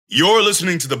You're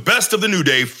listening to the best of the New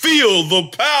Day. Feel the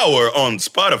power on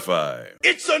Spotify.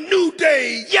 It's a new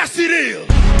day. Yes, it is.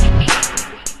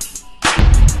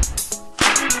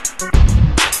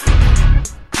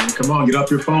 Come on, get off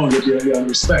your phone. Get your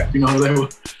respect. You know what I'm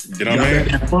saying? Get on, man.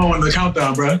 Your phone on the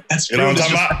countdown, bro. That's real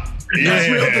disrespect. That's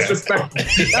real disrespect.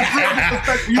 That's real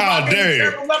disrespect. You How dare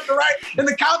you? From left to right in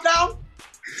the countdown,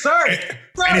 sir.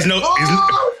 And he's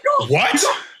what?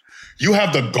 You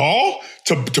have the gall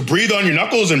to breathe on your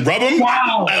knuckles and rub them?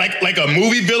 Wow. Like a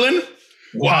movie villain?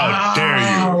 Wow. How dare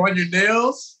you? On your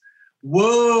nails?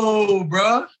 Whoa, bro.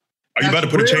 Are you about to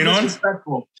put a chain on?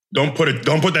 Don't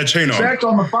put that chain on. Check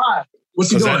on the 5.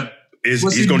 What's he doing?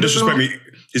 He's going to disrespect me.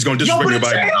 He's going to disrespect me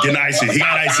by getting icy. He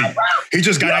got icy. He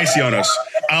just got icy on us.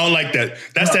 I don't like that.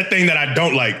 That's that thing that I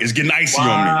don't like, is getting icy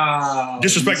on me.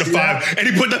 Disrespect the 5. And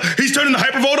he's turning the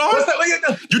hypervolt on?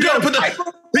 You gotta put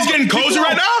he's getting cozy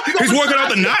right now? He's working out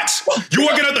the knots? You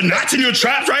working out the knots in your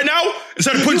traps right now?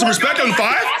 Instead of putting some respect on the 5?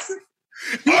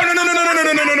 Oh,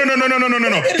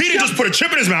 no. He didn't just put a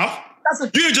chip in his mouth. You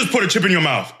didn't just put a chip in your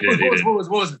mouth. What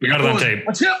was it? We got it on tape.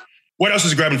 A chip? What else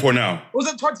is he grabbing for now? Was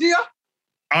it tortilla?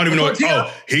 I don't even know.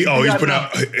 He's putting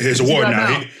out his award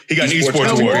now. He got an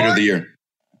esports award. Creator of the Year.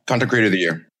 Content Creator of the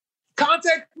Year.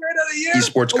 Content Creator of the Year?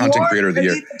 Esports Content Creator of the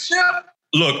Year.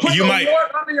 Look, Put the award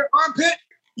under your armpit?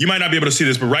 You might not be able to see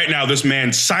this, but right now, this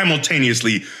man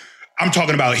simultaneously, I'm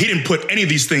talking about, he didn't put any of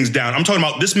these things down. I'm talking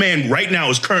about this man right now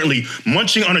is currently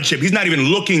munching on a chip. He's not even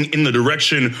looking in the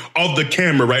direction of the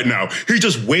camera right now. He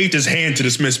just waved his hand to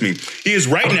dismiss me. He is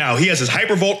right now, he has his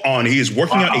hypervolt on. He is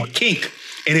working out a kink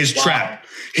in his trap.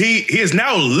 He is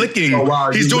now licking.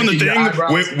 He's doing the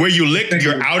thing where you lick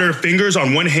your outer fingers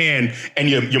on one hand and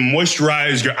you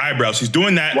moisturize your eyebrows. He's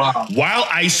doing that while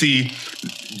icy.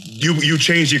 You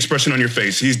change the expression on your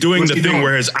face. He's doing the thing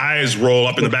where his eyes roll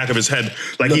up in the back of his head,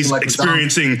 like he's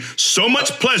experiencing so much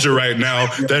pleasure right now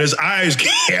that his eyes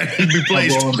can't be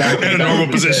placed in a normal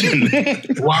position.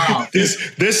 Wow.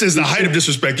 This is the height of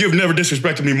disrespect. You've never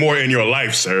disrespected me more in your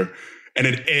life, sir. And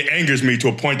it angers me to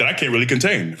a point that I can't really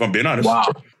contain, if I'm being honest.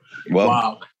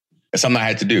 Well, it's something I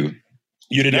had to do.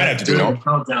 You did not have to do it.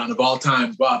 Countdown of all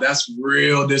time. Wow, that's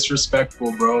real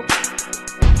disrespectful, bro.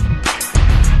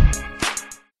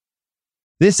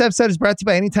 This episode is brought to you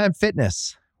by Anytime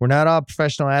Fitness. We're not all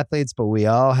professional athletes, but we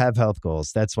all have health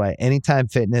goals. That's why Anytime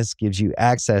Fitness gives you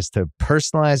access to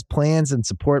personalized plans and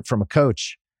support from a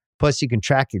coach. Plus, you can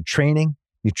track your training,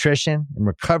 nutrition, and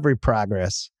recovery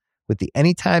progress with the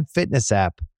Anytime Fitness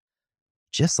app,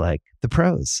 just like the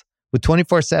pros. With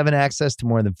 24/7 access to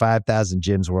more than 5,000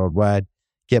 gyms worldwide,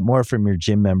 get more from your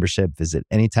gym membership. Visit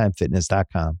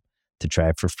anytimefitness.com to try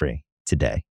it for free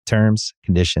today. Terms,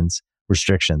 conditions,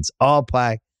 restrictions all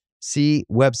apply. See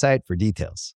website for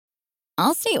details.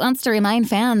 Allstate wants to remind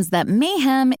fans that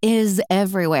mayhem is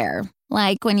everywhere.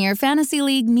 Like when your fantasy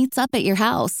league meets up at your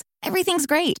house. Everything's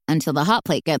great until the hot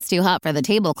plate gets too hot for the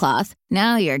tablecloth.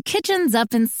 Now your kitchen's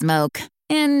up in smoke.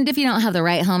 And if you don't have the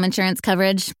right home insurance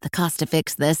coverage, the cost to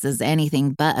fix this is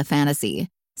anything but a fantasy.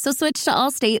 So switch to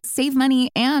Allstate, save money,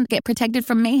 and get protected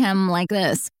from mayhem like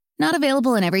this. Not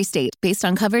available in every state based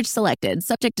on coverage selected,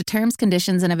 subject to terms,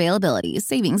 conditions, and availability.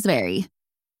 Savings vary.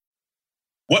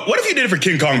 What if you did it for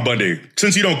King Kong Bundy,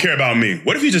 since you don't care about me?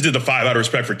 What if you just did the 5 out of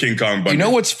respect for King Kong Bundy? You know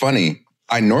what's funny?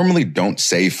 I normally don't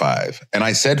say 5, and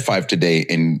I said 5 today,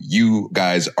 and you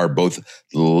guys are both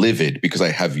livid because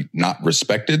I have not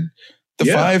respected the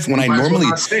 5 when I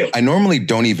normally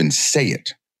don't even say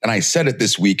it. And I said it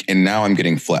this week, and now I'm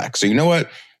getting flack. So you know what?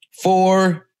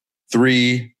 4,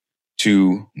 3,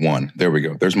 2, 1. There we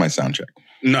go. There's my sound check.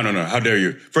 No. How dare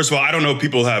you? First of all, I don't know if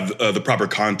people have the proper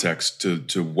context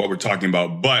to what we're talking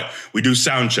about, but we do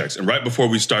sound checks. And right before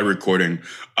we started recording,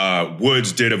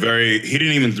 Woods did he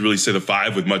didn't even really say the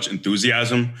 5 with much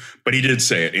enthusiasm, but he did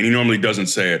say it, and he normally doesn't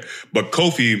say it. But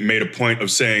Kofi made a point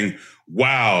of saying,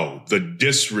 wow, the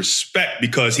disrespect,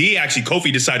 because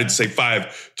Kofi decided to say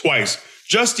 5 twice,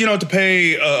 just, to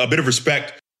pay a bit of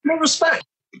respect. No respect.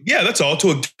 Yeah, that's all.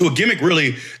 To a gimmick,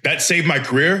 really, that saved my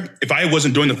career. If I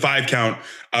wasn't doing the 5 count,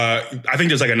 I think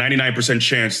there's like a 99%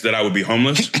 chance that I would be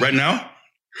homeless right now.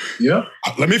 Yeah.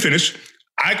 Let me finish.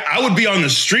 I would be on the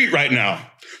street right now.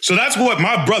 So that's what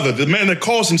my brother, the man that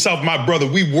calls himself my brother,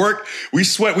 we work, we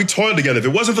sweat, we toil together. If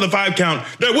it wasn't for the 5 count,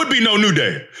 there would be no New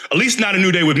Day. At least not a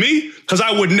New Day with me, because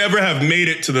I would never have made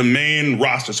it to the main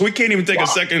roster. So we can't even take a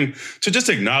second to just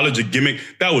acknowledge a gimmick.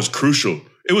 That was crucial.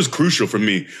 It was crucial for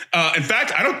me. In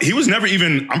fact,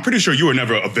 I'm pretty sure you were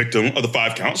never a victim of the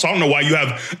 5 count. So I don't know why you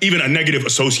have even a negative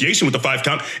association with the 5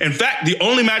 count. In fact, the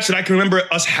only match that I can remember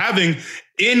us having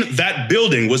in that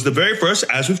building was the very first,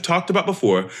 as we've talked about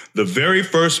before, the very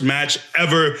first match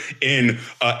ever in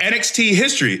NXT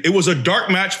history. It was a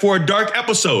dark match for a dark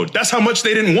episode. That's how much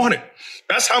they didn't want it.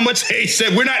 That's how much they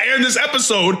said, we're not airing this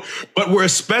episode, but we're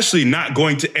especially not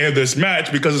going to air this match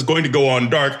because it's going to go on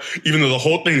dark, even though the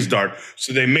whole thing's dark.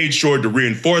 So they made sure to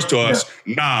reinforce to us,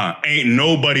 nah, ain't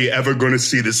nobody ever going to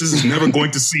see this. This is never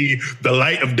going to see the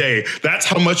light of day. That's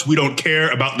how much we don't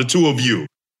care about the two of you.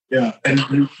 Yeah, and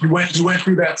you went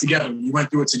through that together. You went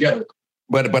through it together.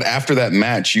 But after that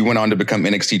match, you went on to become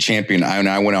NXT champion.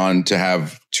 I went on to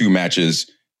have 2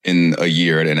 matches in a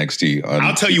year at NXT.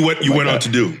 I'll tell you what you went on to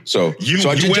do. You're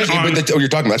talking about. That's what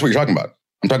you're talking about.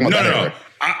 I'm talking about No.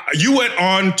 You went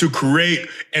on to create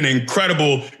an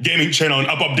incredible gaming channel in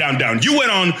Up, Up, Down, Down. You went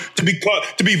on to be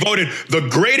voted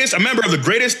a member of the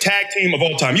greatest tag team of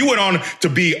all time. You went on to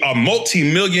be a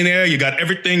multi-millionaire. You got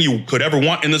everything you could ever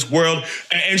want in this world.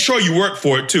 And sure, you worked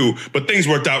for it too, but things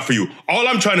worked out for you. All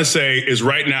I'm trying to say is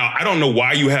right now, I don't know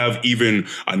why you have even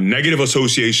a negative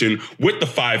association with the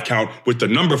 5 count, with the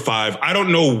number 5. I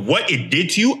don't know what it did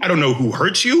to you. I don't know who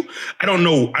hurt you. I don't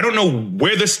know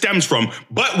where this stems from.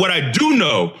 But what I do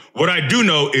know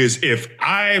is if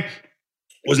I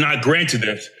was not granted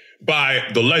this by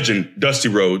the legend, Dusty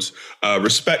Rhodes,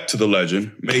 respect to the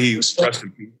legend, may he rest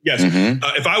in peace. Yes. Mm-hmm.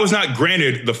 If I was not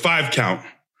granted the 5 count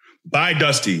by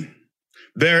Dusty,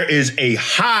 there is a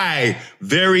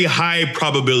very high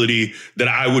probability that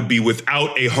I would be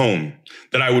without a home,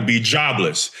 that I would be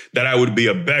jobless, that I would be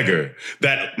a beggar,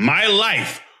 that my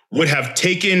life would have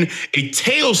taken a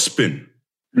tailspin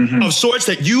of sorts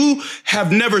that you have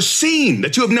never seen,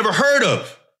 that you have never heard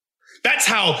of. That's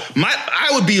how I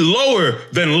would be lower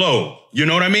than low. You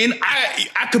know what I mean?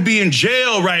 I could be in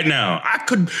jail right now. I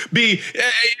could be,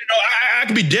 I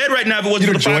could be dead right now if it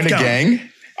wasn't for the 5 count. You could have joined a gang?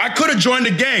 I could have joined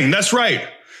a gang. That's right.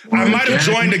 I might have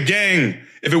joined a gang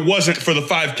if it wasn't for the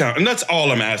 5 count. And that's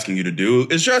all I'm asking you to do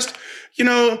is just,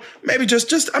 maybe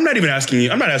just, I'm not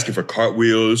asking for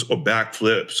cartwheels or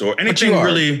backflips or anything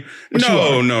really.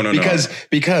 No.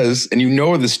 Because, and you know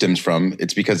where this stems from,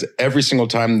 it's because every single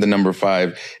time the number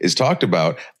 5 is talked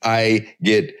about, you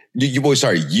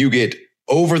get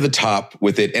over the top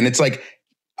with it. And it's like,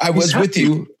 I was with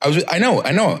you. I know.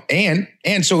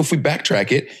 And so if we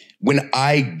backtrack it, when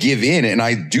I give in and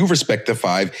I do respect the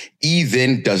 5, he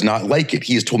then does not like it.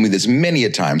 He has told me this many a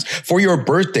times. For your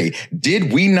birthday,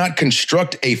 did we not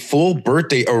construct a full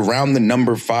birthday around the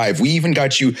number 5? We even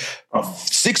got you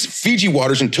 6 Fiji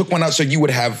waters and took one out so you would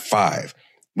have 5.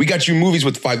 We got you movies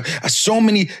with 5. So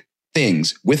many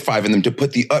things with 5 in them to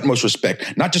put the utmost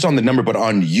respect, not just on the number, but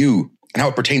on you and how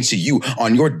it pertains to you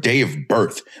on your day of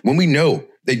birth. When we know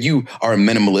that you are a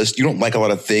minimalist, you don't like a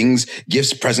lot of things,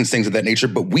 gifts, presents, things of that nature,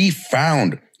 but we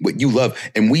found what you love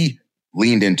and we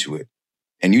leaned into it.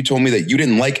 And you told me that you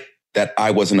didn't like that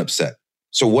I wasn't upset.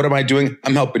 So what am I doing?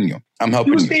 I'm helping you.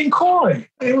 He was being coy.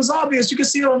 It was obvious. You could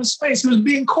see it on his face. He was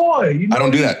being coy. I don't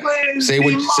do that. Say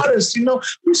what you modest. You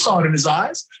saw it in his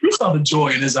eyes. You saw the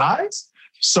joy in his eyes.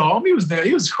 Saw him. He was there.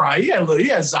 He was crying.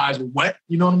 His eyes were wet.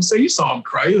 You know what I'm saying? You saw him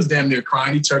cry. He was damn near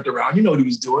crying. He turned around. You know what he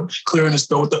was doing? Clearing his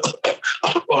throat.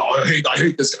 I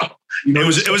hate this guy. It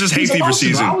was just hay fever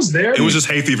season. I was there. It was just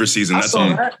hay fever season. That's all.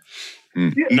 That.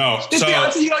 Yeah. No.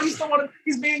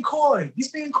 He's being coy. He's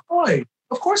being coy.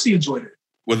 Of course he enjoyed it.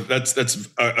 Well, that's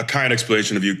a kind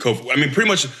explanation of you, Kofi. I mean, pretty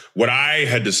much what I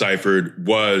had deciphered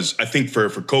was, I think for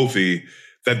Kofi,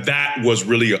 that was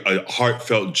really a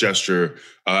heartfelt gesture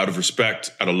out of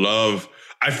respect, out of love.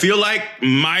 I feel like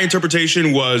my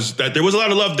interpretation was that there was a lot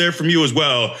of love there from you as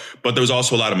well, but there was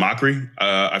also a lot of mockery.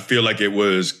 I feel like it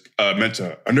was meant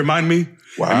to undermine me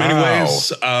in many ways.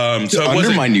 To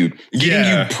undermine you? Getting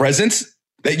you presents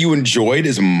that you enjoyed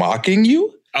is mocking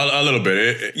you? A little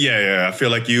bit. I feel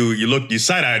like you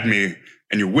side-eyed me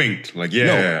and you winked like,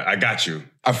 I got you.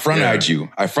 I front-eyed you.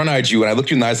 And I looked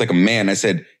you in the eyes like a man. I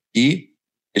said, E,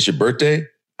 it's your birthday.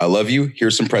 I love you.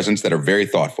 Here's some presents that are very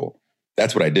thoughtful.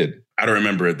 That's what I did. I don't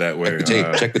remember it that way.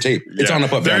 Check the tape. It's on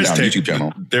Up, Up, Down, Down YouTube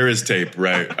channel. There is tape,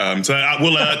 right? So I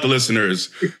will let the listeners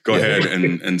go ahead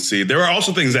and see. There are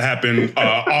also things that happen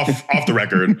off the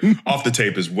record, off the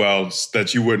tape as well,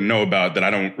 that you wouldn't know about that I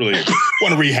don't really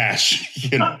want to rehash.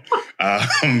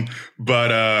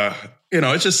 But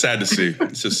it's just sad to see.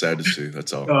 It's just sad to see.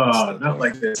 That's all. Not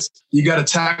like this. You got a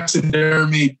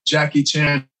taxidermy Jackie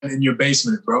Chan in your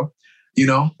basement, bro.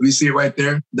 We see it right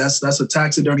there. That's a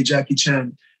taxidermy Jackie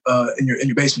Chan in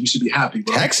your basement. You should be happy,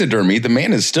 bro. Taxidermy? The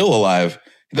man is still alive.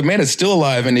 The man is still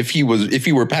alive, and if he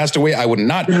were passed away, I would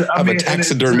not have a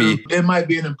taxidermy. It might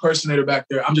be an impersonator back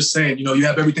there. I'm just saying, you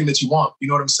have everything that you want. You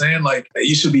know what I'm saying? Like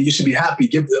you should be happy.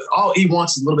 All he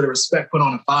wants is a little bit of respect put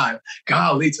on a 5.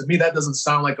 Golly, to me that doesn't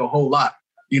sound like a whole lot.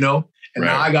 And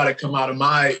now I got to come out of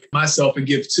myself and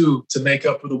give 2 to make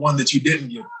up for the 1 that you didn't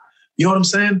give. You know what I'm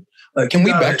saying? Like, can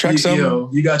we backtrack some?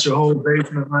 You got your whole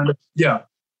basement behind it. Yeah.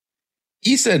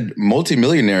 He said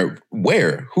multimillionaire.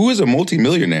 Where? Who is a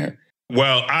multimillionaire?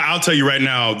 Well, I'll tell you right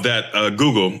now that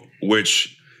Google,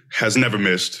 which has never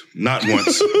missed, not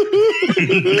once,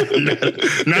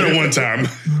 not at one time,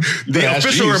 the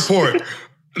official report.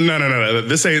 No.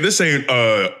 This ain't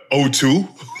O2.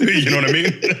 You know what I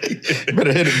mean?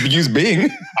 Better use Bing.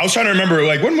 I was trying to remember,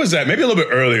 like, when was that? Maybe a little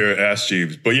bit earlier, Ask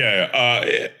Jeeves. But yeah.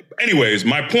 Anyways,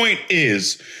 my point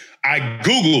is, I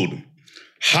Googled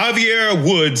Javier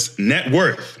Woods' net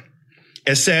worth.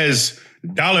 It says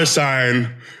 $.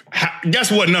 Guess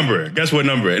what number?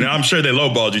 And I'm sure they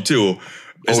lowballed you too.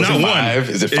 It's not 1.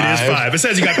 Is it 5? It is 5. It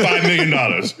says you got $5 million.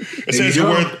 It says you're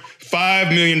worth $5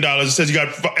 million. It says it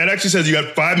actually says you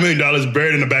got $5 million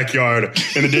buried in the backyard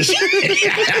in addition.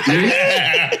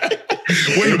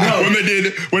 when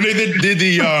they did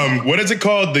the what is it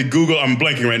called? The Google, I'm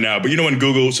blanking right now, but when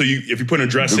Google, so if you put an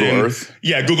address Google in Earth?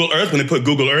 Yeah, Google Earth, when they put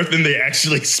Google Earth, then they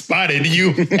actually spotted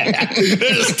you. There's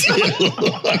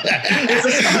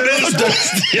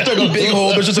like a big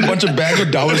hole. There's just a bunch of bags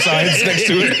with $ signs next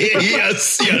to it.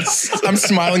 Yes. I'm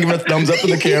smiling, giving a thumbs up to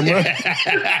the camera.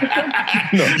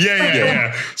 No.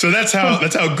 Yeah. So that's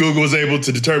how Google was able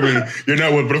to determine your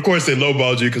net worth. But of course, they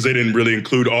lowballed you because they didn't really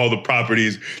include all the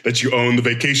properties that you own, the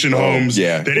vacation homes.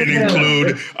 Yeah. They didn't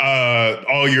include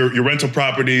all your rental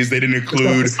properties. They didn't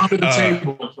include under the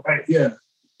table, right? Yeah.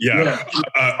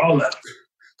 All that.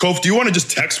 Kof, do you want to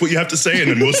just text what you have to say and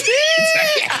then we'll see?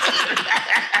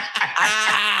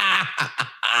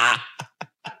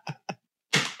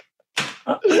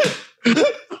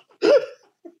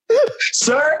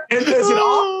 Sir, is it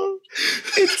all?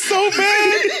 It's so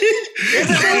bad.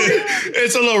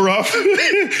 It's a little rough.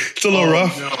 It's a little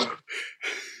rough. No.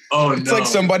 Oh, it's like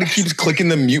somebody keeps clicking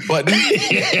the mute button.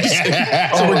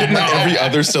 So we're getting like every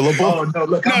other syllable. Oh, no,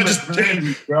 look, no, just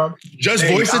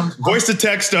voice to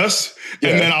text us,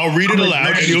 and then I'll read it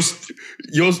aloud, and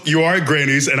you are at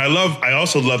Granny's, and I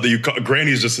also love that you call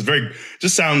Granny's just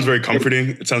sounds very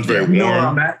comforting. It sounds very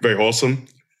warm, very wholesome.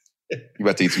 You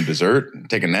about to eat some dessert,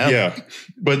 take a nap? Yeah.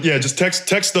 But yeah, just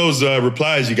text those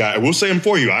replies you got. We'll say them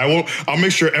for you. I'll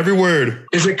make sure every word.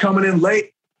 Is it coming in late?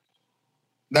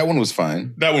 That one was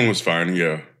fine.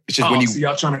 Yeah. It's just so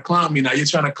y'all trying to clown me now. You're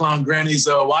trying to clown Granny's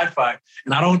Wi-Fi.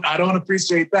 And I don't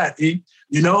appreciate that, E.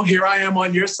 Here I am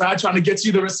on your side trying to get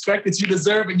you the respect that you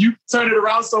deserve, and you turn it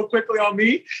around so quickly on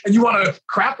me, and you want to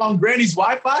crap on Granny's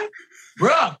Wi-Fi?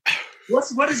 Bruh,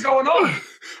 what is going on?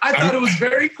 I thought it was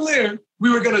very clear we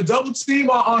were going to double team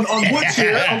on Woods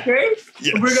here, okay?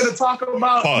 Yes. We're going to talk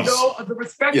about the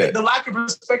respect, the lack of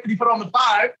respect that he put on the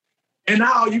 5, and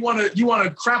now you want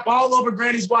to crap all over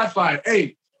Granny's Wi-Fi.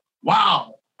 Hey,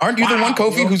 wow. Aren't you the one,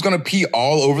 Kofi, who's going to pee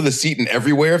all over the seat and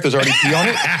everywhere if there's already pee on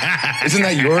it? Isn't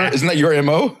that your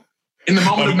MO? In the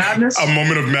moment of madness? A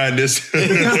moment of madness. The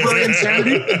temporary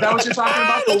insanity? Is that what you're talking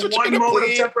about? The one moment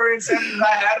of temporary insanity that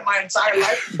I had in my entire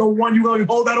life? The one you going to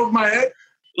hold that over my head?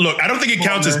 Look, I don't think it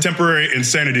counts as temporary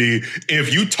insanity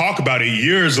if you talk about it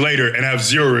years later and have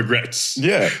zero regrets.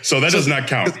 Yeah. So that does not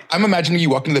count. I'm imagining you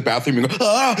walk into the bathroom and go,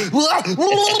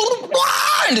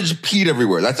 and it just peed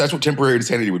everywhere. That's what temporary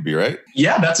insanity would be, right?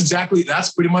 Yeah, that's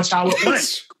pretty much how it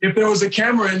went. If there was a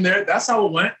camera in there, that's how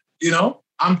it went, it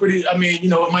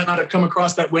might not have come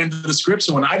across that way in the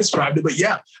description when I described it, but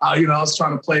yeah, I was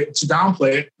trying to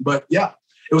downplay it, but yeah.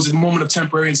 It was a moment of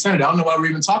temporary insanity. I don't know why we're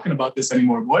even talking about this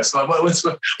anymore, boys. So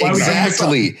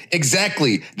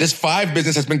Exactly. This 5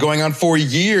 business has been going on for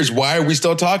years. Why are we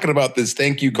still talking about this?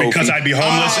 Thank you, Kofi. Because I'd be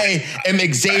homeless. I am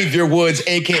Xavier Woods,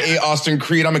 a.k.a. Austin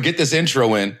Creed. I'm going to get this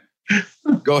intro in.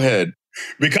 Go ahead.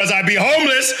 Because I'd be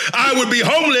homeless. I would be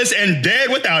homeless and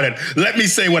dead without it. Let me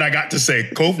say what I got to say.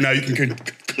 Kofi, now you can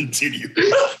continue.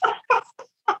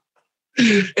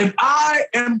 And I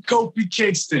am Kofi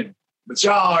Kingston. But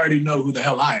y'all already know who the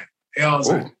hell I am.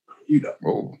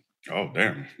 Oh,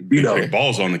 damn. Big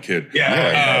balls on the kid.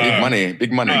 Yeah.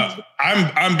 Big money.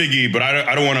 I'm Big E, but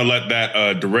I don't want to let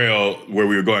that derail where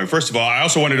we were going. First of all, I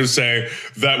also wanted to say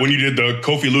that when you did the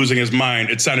Kofi losing his mind,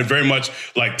 it sounded very much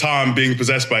like Tom being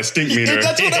possessed by stink meter.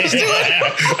 That's what I was doing.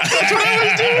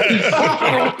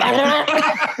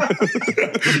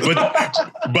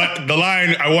 But the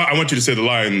line, I want you to say the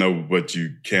line though, but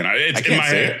you can't. In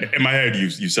my head,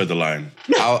 you said the line.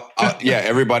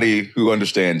 Everybody who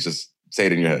understands, just Say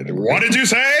it in your head. What did you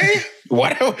say?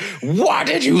 What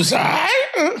did you say?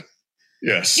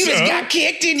 Yes. You just got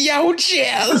kicked in your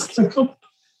chest.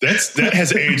 That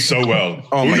has aged so well.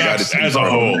 Oh my God, it's as a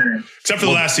whole, except for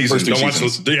the last season.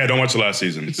 Don't watch the last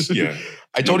season. Yeah,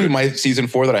 I told you my season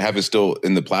 4 that I have is still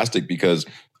in the plastic because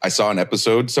I saw an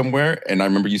episode somewhere and I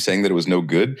remember you saying that it was no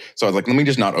good. So I was like, let me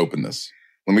just not open this.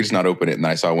 Let me just not open it. And then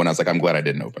I saw one. I was like, I'm glad I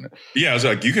didn't open it. Yeah, I was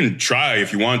like, you can try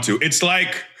if you want to. It's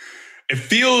like, it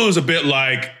feels a bit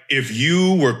like if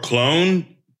you were cloned,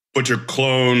 but your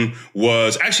clone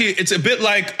was actually. It's a bit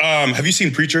like. Have you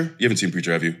seen Preacher? You haven't seen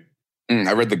Preacher, have you?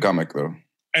 I read the comic though.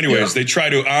 Anyways, They try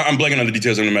to, I'm blanking on the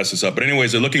details, I'm gonna mess this up. But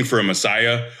anyways, they're looking for a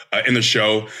messiah in the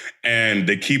show. And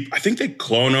I think they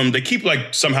clone him. They keep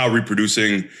like somehow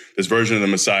reproducing this version of the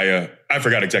messiah. I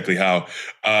forgot exactly how.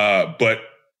 But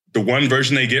the one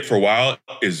version they get for a while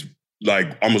is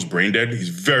like almost brain dead. He's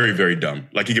very, very dumb.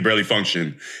 Like he could barely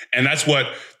function. And that's what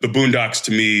the Boondocks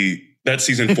to me, that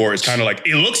season 4 is kind of like,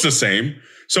 it looks the same.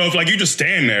 So if like you just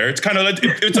stand there, it's kind of like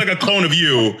it's like a clone of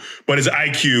you, but his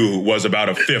IQ was about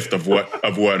a fifth of what.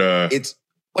 It's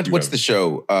what's the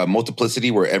show?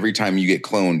 Multiplicity, where every time you get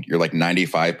cloned, you're like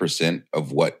 95%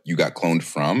 of what you got cloned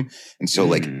from, and so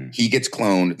like he gets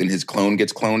cloned, then his clone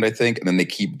gets cloned, I think, and then they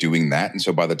keep doing that, and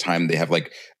so by the time they have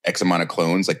like X amount of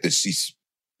clones, like this, he's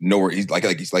nowhere. He's like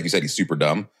you said, he's super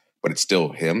dumb, but it's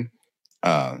still him.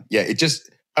 It just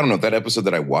I don't know that episode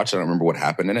that I watched. I don't remember what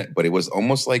happened in it, but it was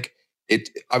almost like. It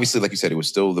obviously, like you said, it was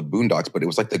still the Boondocks, but it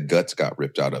was like the guts got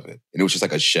ripped out of it. And it was just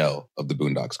like a shell of the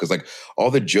Boondocks. Because like all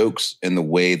the jokes and the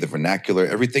way, the vernacular,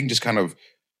 everything just kind of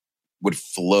would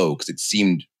flow because it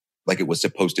seemed like it was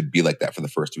supposed to be like that for the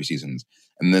first 3 seasons.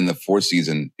 And then the 4th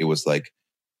season, it was like,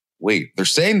 wait, they're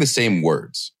saying the same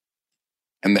words.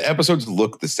 And the episodes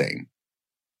look the same.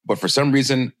 But for some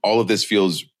reason, all of this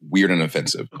feels weird and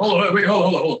offensive. Hold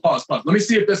on. Pause. Let me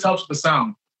see if this helps with the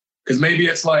sound. Because maybe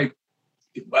it's like,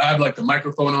 I have like the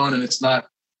microphone on and it's not,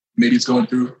 maybe it's going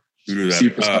through. Do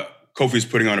that. Kofi's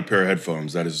putting on a pair of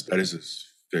headphones. That is his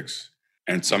fix.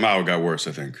 And somehow it got worse,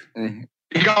 I think. Mm-hmm.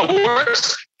 It got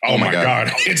worse? Oh my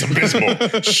God. It's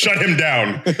abysmal. Shut him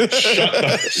down.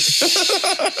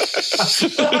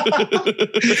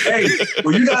 Hey,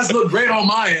 well, you guys look great on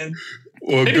my end.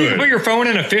 Well, Maybe you put your phone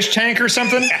in a fish tank or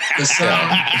something? The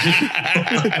sound.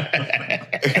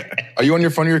 Are you on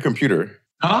your phone or your computer?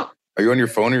 Huh? Are you on your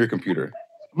phone or your computer?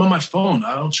 I'm on my phone.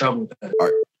 I don't travel with that.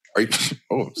 Are you?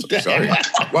 Oh, sorry.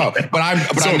 Wow. But I'm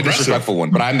the disrespectful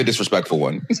one. I'm the disrespectful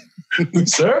one.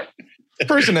 Sir?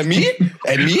 Person at me?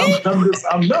 At me? I'm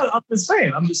just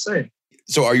saying.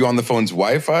 So are you on the phone's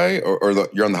Wi-Fi or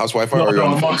you're on the house Wi-Fi or you're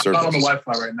on the phone service? I'm on the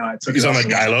Wi-Fi right now. He's on the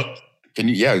dial-up. Can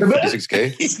you? Yeah,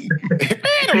 56K.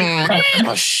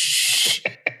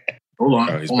 Hold on.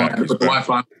 Put the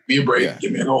Wi-Fi. Give me a break. Yeah.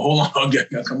 Give me hold on.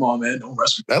 Come on, man. Don't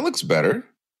rush me. That looks better.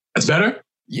 That's better?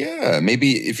 Yeah.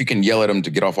 Maybe if you can yell at them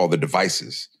to get off all the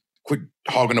devices. Quit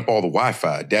hogging up all the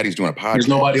Wi-Fi. Daddy's doing a podcast.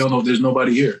 There's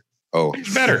nobody here. Oh.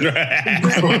 It's better.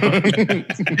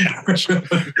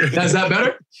 Is that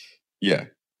better? Yeah.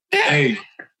 Hey.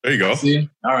 There you go. See?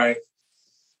 All right.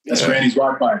 That's Granny's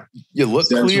Wi-Fi. You look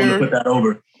clear. I just wanted to put that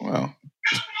over. Wow.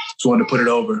 Just wanted to put it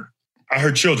over. I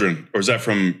heard children, or is that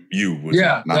from you?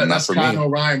 That's for Scott me.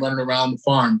 and Orion running around the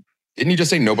farm. Didn't you just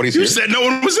say nobody's here? You said no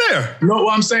one was there. No, well,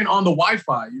 I'm saying on the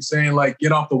Wi-Fi. You're saying like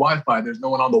get off the Wi-Fi. There's no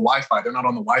one on the Wi-Fi. They're not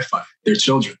on the Wi-Fi. They're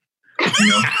children. You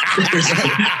know?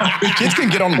 Kids can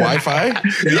get on Wi-Fi.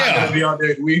 They're not gonna be out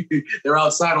there. They're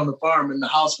outside on the farm in the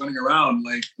house running around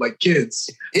like kids.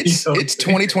 It's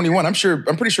 2021. I'm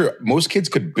pretty sure most kids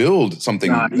could build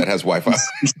something that has Wi-Fi.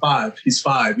 He's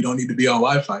 5. You don't need to be on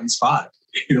Wi-Fi. He's 5.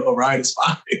 You know, Orion is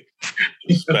 5.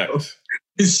 Respect.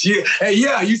 Hey,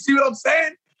 yeah, you see what I'm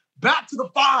saying? Back to the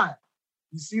 5.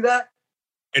 You see that?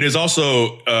 It is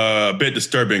also a bit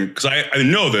disturbing because I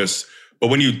know this, but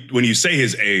when you say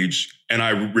his age, and I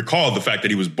recall the fact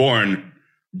that he was born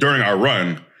during our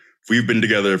run, we've been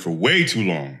together for way too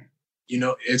long. You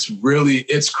know,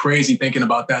 it's crazy thinking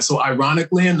about that. So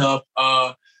ironically enough,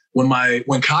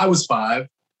 when Kai was 5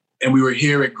 and we were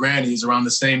here at Granny's around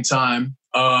the same time,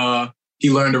 he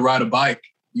learned to ride a bike,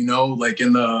 you know, like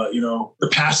in the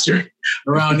pasture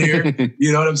around here.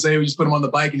 You know what I'm saying? We just put him on the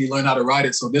bike and he learned how to ride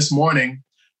it. So this morning,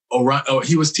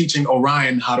 he was teaching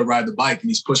Orion how to ride the bike and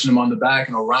he's pushing him on the back,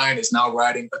 and Orion is now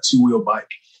riding a 2-wheel bike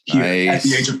here at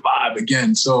the age of 5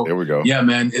 again. So there we go. Yeah,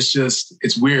 man,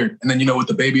 it's weird. And then, you know, with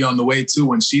the baby on the way too,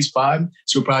 when she's 5,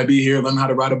 she'll probably be here learning how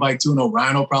to ride a bike too. And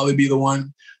Orion will probably be the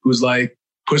one who's like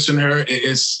pushing her.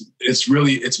 It's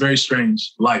very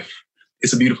strange life.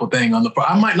 It's a beautiful thing.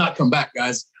 I might not come back,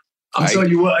 guys. I'm telling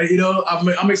you what,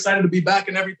 I'm excited to be back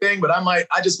and everything, but I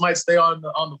just might stay on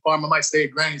the farm. I might stay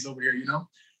at Granny's over here,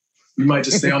 We might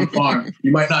just stay on the farm.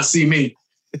 You might not see me.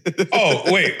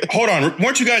 Oh, wait, hold on.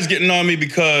 Weren't you guys getting on me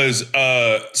because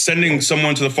sending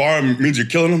someone to the farm means you're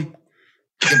killing them?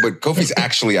 Yeah, but Kofi's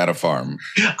actually at a farm.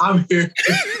 I'm here.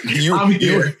 You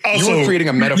were creating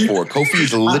a metaphor. Kofi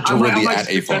is literally at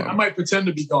a farm. I might pretend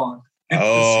to be gone.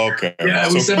 Oh, okay.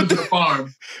 Yeah, we send him to the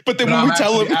farm. But then when we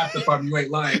tell him at the farm, you ain't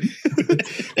lying.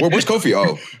 Where's Kofi?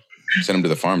 Oh, send him to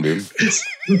the farm, dude.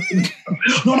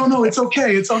 No, it's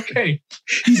okay. It's okay.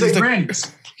 He's at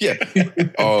Granny's. Yeah.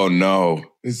 Oh no.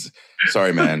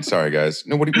 Sorry, man. Sorry, guys.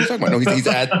 No, what are you talking about? No, he's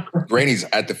at Granny's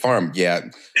at the farm. Yeah.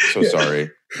 So sorry.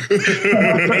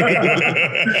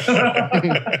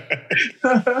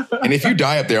 And if you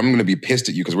die up there, I'm going to be pissed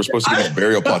at you because we're supposed to get these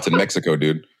burial plots in Mexico,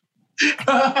 dude.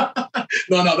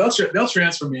 No, they'll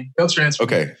transfer me.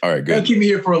 Okay. All right, good. They'll keep me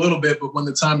here for a little bit, but when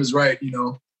the time is right,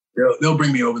 they'll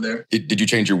bring me over there. Did you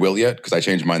change your will yet? Because I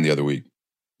changed mine the other week.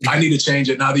 I need to change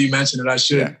it. Now that you mentioned it, I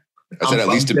should. Yeah. I said at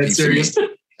least a piece of me.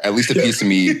 At least a piece of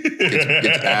me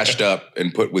gets ashed up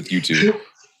and put with you two.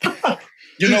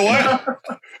 You know what?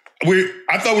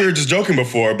 I thought we were just joking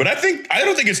before, but I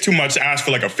don't think it's too much to ask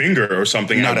for like a finger or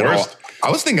something. Not at all. I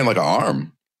was thinking like an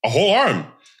arm. A whole arm.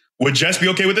 Would Jess be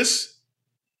okay with this?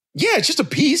 Yeah, it's just a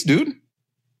piece, dude.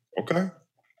 Okay.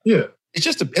 Yeah.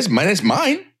 It's mine. It's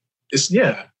mine.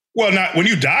 Yeah. Well, not when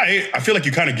you die, I feel like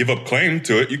you kind of give up claim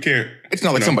to it. You can't. It's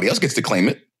not like somebody else gets to claim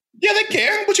it. Yeah, they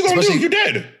can. What you gonna do? You're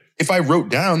dead. If I wrote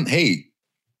down, hey,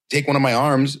 take one of my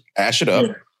arms, ash it up,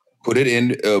 put it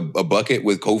in a bucket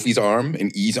with Kofi's arm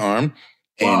and E's arm,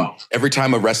 and every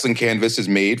time a wrestling canvas is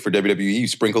made for WWE, you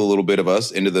sprinkle a little bit of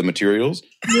us into the materials.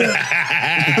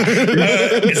 Yeah.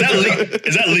 Is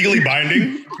that legally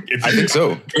binding? I think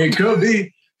so. It could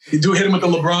be. You do hit him with the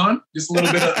LeBron, just a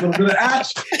little bit of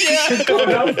ash.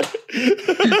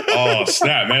 Oh,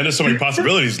 snap, man. There's so many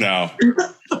possibilities now.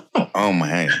 Oh,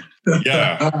 man.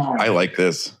 Yeah. I like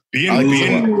this.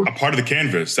 Being a part of the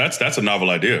canvas, that's a novel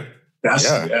idea. That's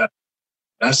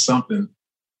something.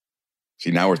 See,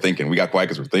 now we're thinking. We got quiet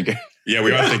because we're thinking. Yeah,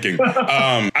 we are thinking.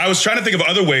 I was trying to think of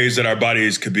other ways that our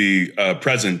bodies could be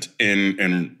present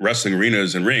in wrestling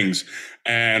arenas and rings.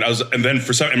 And then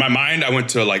in my mind, I went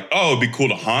to like, it'd be cool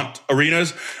to haunt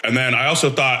arenas. And then I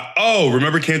also thought,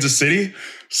 remember Kansas City?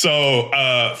 So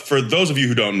for those of you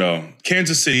who don't know,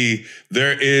 Kansas City,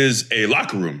 there is a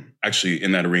locker room actually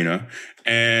in that arena.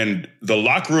 And the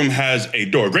locker room has a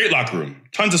door, great locker room,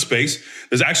 tons of space.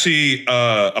 There's actually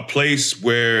a place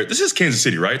where, this is Kansas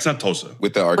City, right? It's not Tulsa.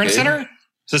 With the arcade? Sprint Center?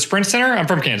 Is it Sprint Center? I'm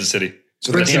from Kansas City.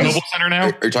 So that's Mobile Center now?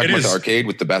 Are you talking about the arcade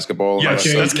with the basketball? Yes,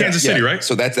 that's Kansas City, right?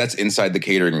 So that's inside the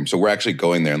catering room. So we're actually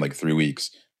going there in like 3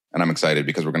 weeks. And I'm excited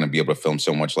because we're going to be able to film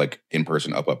so much like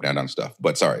in-person up, down stuff.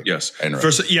 But sorry. Yes.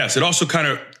 Yes, it also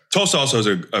Tulsa also has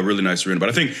a really nice arena. But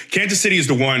I think Kansas City is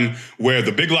the one where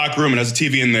the big locker room and has a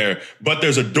TV in there, but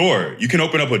there's a door. You can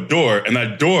open up a door, and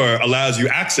that door allows you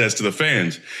access to the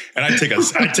fans. And I take a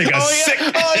sick...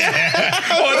 Oh, yeah.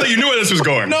 I thought you knew where this was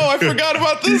going. No, I forgot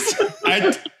about this.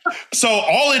 So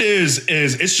all it is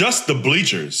it's just the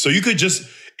bleachers. So you could just...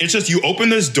 It's just you open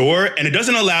this door and it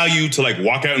doesn't allow you to like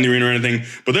walk out in the arena or anything,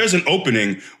 but there's an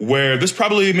opening where there's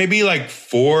probably maybe like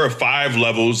 4 or 5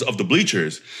 levels of the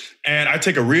bleachers. And I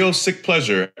take a real sick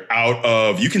pleasure out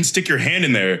of, you can stick your hand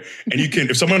in there and you can,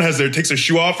 if someone takes a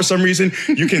shoe off for some reason,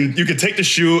 you can take the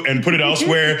shoe and put it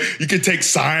elsewhere. You can take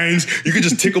signs, you can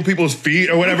just tickle people's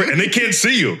feet or whatever, and they can't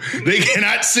see you. They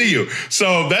cannot see you.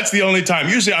 So that's the only time.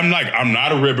 Usually I'm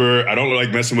not a ribber. I don't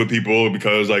like messing with people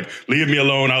because like, leave me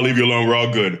alone. I'll leave you alone. We're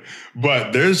all good.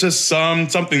 But there's just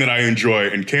something that I enjoy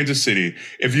in Kansas City.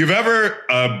 If you've ever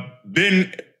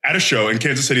been at a show in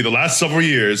Kansas City the last several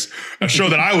years, a show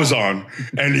that I was on,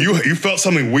 and you felt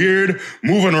something weird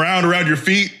moving around your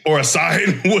feet, or a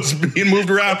sign was being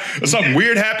moved around, or something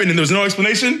weird happened and there was no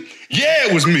explanation, yeah,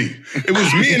 it was me. It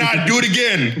was me, and I'd do it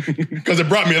again because it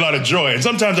brought me a lot of joy. And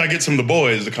sometimes I get some of the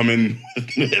boys to come in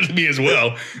with me as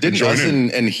well. Didn't us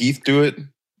and Heath do it?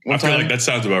 I feel like that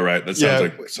sounds about right. That sounds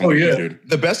like something you did.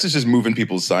 The best is just moving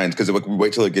people's signs because like we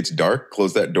wait till it gets dark,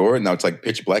 close that door, and now it's like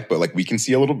pitch black, but like we can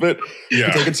see a little bit.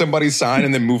 Yeah. Taking somebody's sign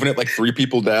and then moving it like 3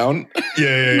 people down.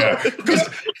 Yeah. Because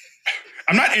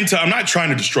I'm not trying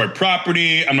to destroy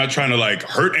property. I'm not trying to like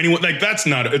hurt anyone. Like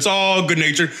it's all good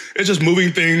nature. It's just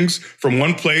moving things from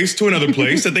one place to another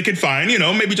place that they can find,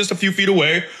 maybe just a few feet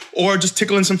away, or just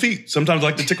tickling some feet. Sometimes I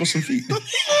like to tickle some feet.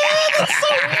 That's so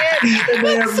weird. And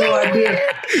they have no idea.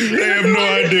 They have no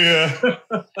idea.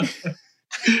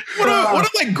 What a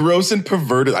like gross and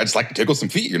perverted. I just like to tickle some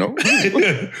feet, But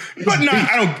no,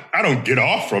 I don't get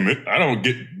off from it. I don't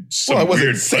get some I wasn't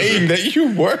weird saying pleasure. that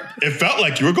you were. It felt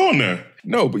like you were going there.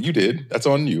 No, but you did. That's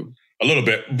on you. A little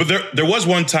bit. But there was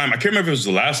one time, I can't remember if it was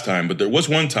the last time, but there was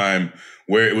one time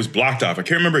where it was blocked off. I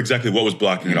can't remember exactly what was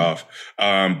blocking it off.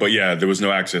 But yeah, there was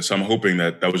no access. So I'm hoping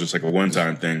that was just like a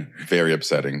one-time thing. Very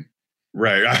upsetting.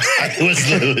 Right. I was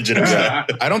legit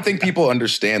upset. I don't think people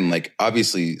understand, like,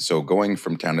 obviously, so going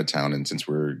from town to town, and since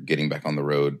we're getting back on the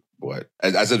road,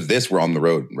 as of this, we're on the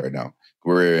road right now.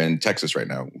 We're in Texas right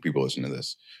now when people listen to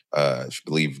this. I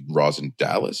believe Raw's in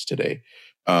Dallas today.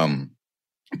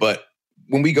 But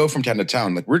when we go from town to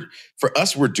town, like we're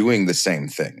doing the same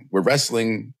thing. We're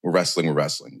wrestling.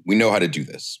 We know how to do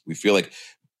this. We feel like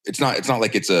it's not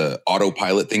like it's a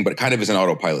autopilot thing, but it kind of is an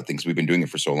autopilot thing because we've been doing it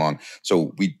for so long.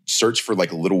 So we search for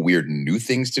like little weird new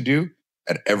things to do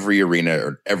at every arena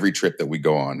or every trip that we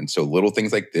go on. And so little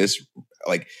things like this,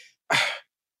 like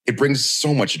it brings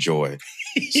so much joy.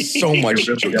 So much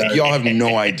joy. Like, y'all have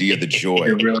no idea the joy.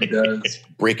 It really does.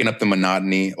 Breaking up the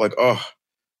monotony. Like, oh.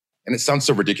 And it sounds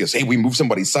so ridiculous. Hey, we moved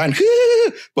somebody's sign.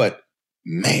 But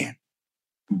man.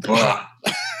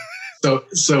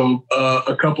 So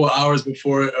a couple of hours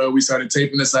before we started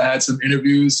taping this, I had some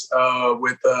interviews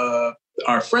with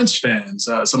our French fans,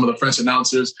 some of the French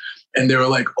announcers, and they were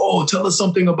like, "Oh, tell us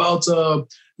something about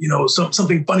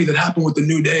something funny that happened with the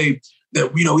New Day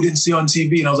that we didn't see on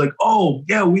TV." And I was like, "Oh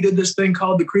yeah, we did this thing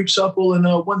called the Creep Shuffle, and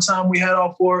one time we had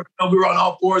we were on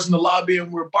all fours in the lobby and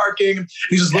we were barking." And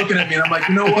he's just looking at me, and I'm like,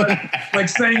 "You know what? Like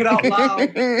saying it out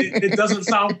loud, it doesn't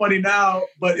sound funny now,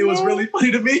 but it was really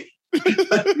funny to me."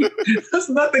 That's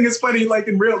nothing is funny like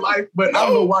in real life, but I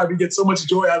don't know why we get so much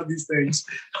joy out of these things.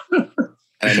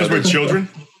 Because we're children.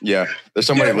 Yeah, there's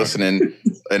somebody listening,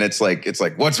 and it's like,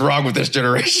 what's wrong with this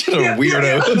generation of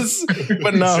weirdos? Yeah.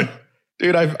 But no,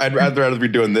 dude, I'd rather be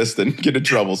doing this than get in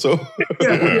trouble. So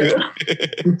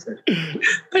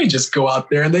they just go out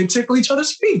there and they tickle each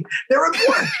other's feet. They're at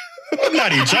work.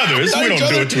 Not each other's. We don't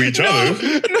do it to each other.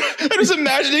 I'm just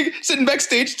imagining sitting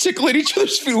backstage tickling each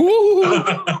other's feet. Ooh,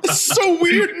 it's so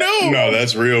weird. No,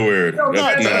 that's real weird. No.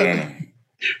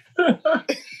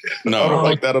 No, I don't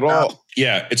like that at all.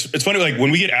 Yeah, it's funny. Like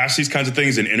when we get asked these kinds of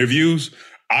things in interviews,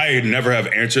 I never have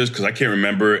answers because I can't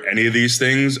remember any of these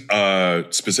things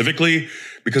specifically.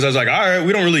 Because I was like, all right,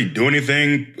 we don't really do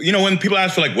anything. When people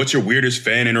ask for like, what's your weirdest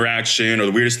fan interaction or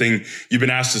the weirdest thing you've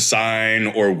been asked to sign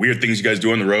or weird things you guys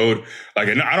do on the road, like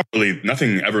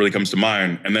nothing ever really comes to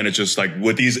mind. And then it's just like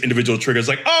with these individual triggers,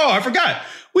 like, oh, I forgot.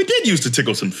 We did used to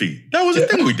tickle some feet. That was a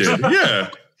thing we did. Yeah.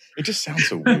 It just sounds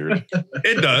so weird.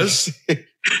 It does.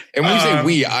 And when you say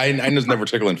we, I was never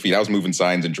tickling feet. I was moving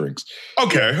signs and drinks.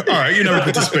 Okay. All right. You never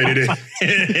participated in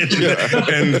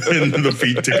the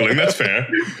feet tickling. That's fair.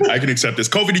 I can accept this.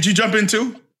 Kofi, did you jump in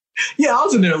too? Yeah, I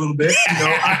was in there a little bit.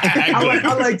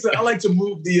 I like to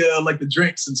move the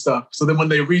drinks and stuff. So then when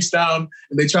they reach down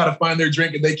and they try to find their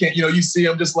drink and they can't, you see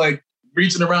them just like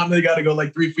reaching around. They got to go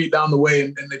like 3 feet down the way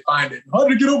and they find it. How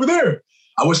did it get over there?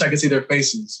 I wish I could see their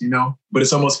faces, but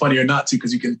it's almost funnier not to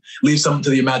because you can leave something to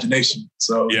the imagination.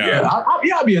 So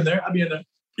I'll be in there.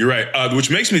 You're right.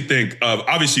 Which makes me think of,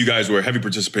 obviously you guys were heavy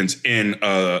participants in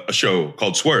a show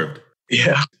called Swerved.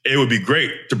 Yeah. It would be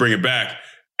great to bring it back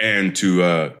and to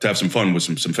have some fun with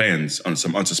some fans,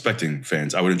 some unsuspecting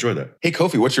fans. I would enjoy that. Hey,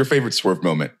 Kofi, what's your favorite Swerve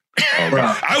moment?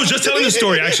 I was just telling this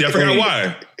story, actually. I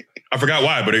forgot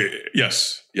why, but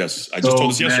yes. I just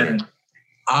told this yesterday. Man.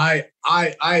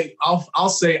 I'll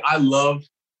say I love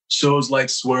shows like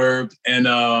Swerved and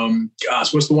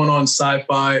what's the one on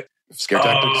Sci-Fi? Scare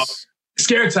Tactics.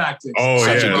 Scare Tactics. Oh,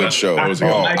 such a good show. That was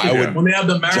good. I would when they have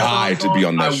the marathon to be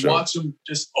on that show. I watch them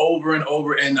just over and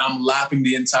over, and I'm laughing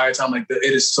the entire time. Like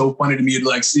it is so funny to me to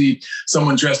like see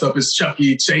someone dressed up as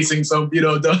Chucky chasing some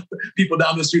the people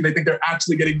down the street. They think they're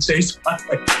actually getting chased.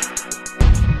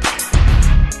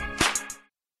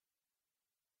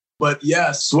 But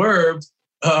yeah, Swerved.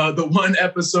 The one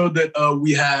episode that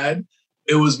we had,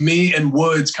 it was me and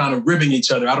Woods kind of ribbing each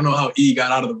other. I don't know how E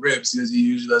got out of the ribs because he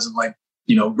usually doesn't like,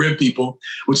 rib people,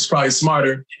 which is probably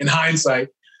smarter in hindsight.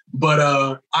 But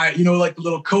like the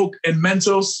little Coke and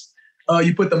Mentos,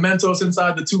 you put the Mentos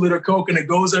inside the 2-liter Coke and it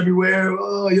goes everywhere.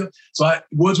 So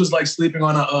Woods was like sleeping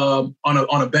on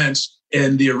a bench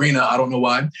in the arena. I don't know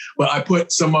why, but I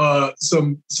put some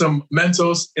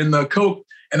Mentos in the Coke.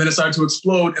 And then it started to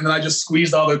explode, and then I just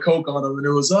squeezed all the Coke on him, and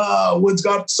it was, Woods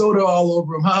got soda all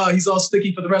over him. He's all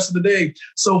sticky for the rest of the day.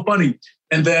 So funny.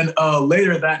 And then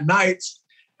later that night,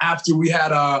 after we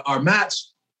had our match,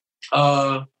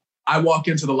 I walk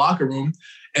into the locker room,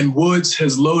 and Woods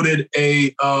has loaded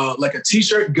a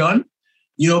T-shirt gun,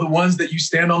 You know, the ones that you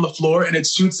stand on the floor and it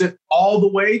shoots it all the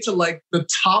way to like the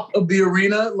top of the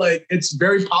arena. Like it's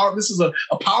very powerful. This is a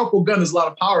powerful gun. There's a lot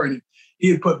of power in it. He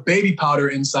had put baby powder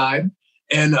inside,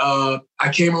 and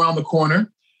I came around the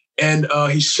corner, and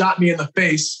he shot me in the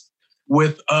face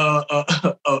with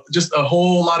just a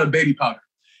whole lot of baby powder.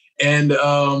 And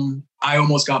I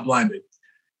almost got blinded.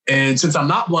 And since I'm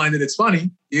not blinded, it's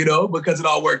funny, you know, because it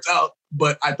all worked out.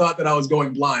 But I thought that I was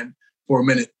going blind for a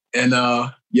minute. And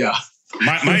yeah.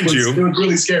 Mind you, it was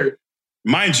really scary.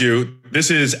 Mind you,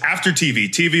 this is after TV.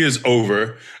 TV is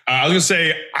over. I was going to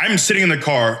say, I'm sitting in the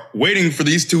car waiting for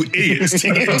these two idiots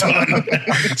to get done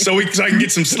so I can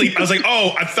get some sleep. I was like,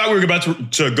 oh, I thought we were about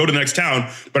to go to the next town,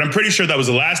 but I'm pretty sure that was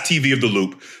the last TV of the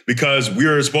loop because we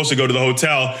were supposed to go to the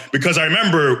hotel because I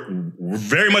remember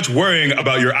very much worrying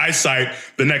about your eyesight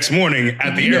the next morning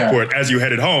at the airport as you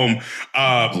headed home.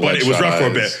 But it was rough for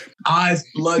a bit. Eyes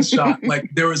bloodshot. Like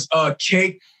there was a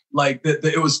cake. Like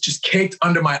it was just caked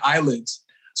under my eyelids.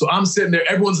 So I'm sitting there,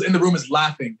 everyone's in the room is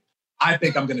laughing. I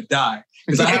think I'm gonna die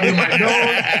because I have it in my nose,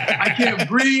 I can't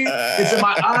breathe, it's in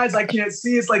my eyes, I can't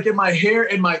see, it's like in my hair,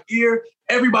 in my ear.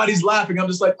 Everybody's laughing. I'm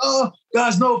just like, oh,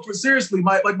 guys, no, seriously,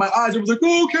 my eyes, everyone's like,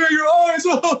 oh, okay, your eyes.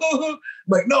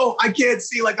 Like, no, I can't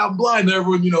see, like I'm blind.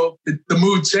 Everyone, you know, the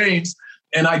mood changed.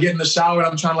 And I get in the shower and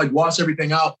I'm trying to like wash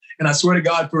everything out. And I swear to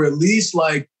God, for at least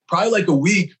probably a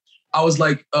week, I was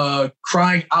like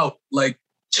crying out like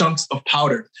chunks of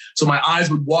powder. So my eyes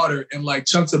would water and like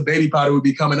chunks of baby powder would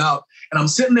be coming out. And I'm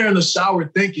sitting there in the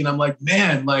shower thinking, I'm like,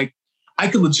 man, like I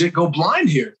could legit go blind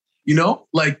here. You know,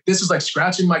 like this is like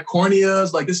scratching my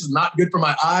corneas. Like this is not good for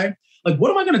my eye. Like,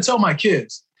 what am I going to tell my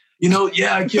kids? You know,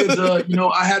 yeah, kids, you know,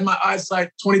 I had my eyesight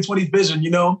 20/20 vision,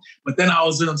 you know, but then I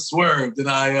was swerved and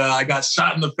I got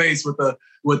shot in the face with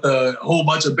a whole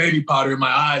bunch of baby powder in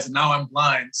my eyes, and now I'm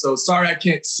blind. So sorry I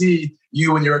can't see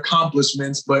you and your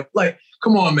accomplishments, but like,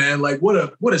 come on, man, like what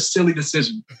a silly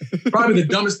decision. Probably the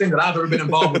dumbest thing that I've ever been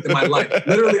involved with in my life.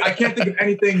 Literally, I can't think of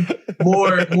anything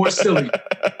more silly.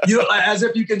 You know, as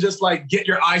if you can just like get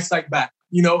your eyesight back.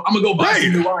 You know, I'm gonna go buy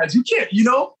some new eyes. You can't, you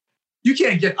know, you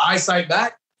can't get eyesight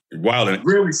back. Wild.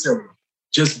 Really silly.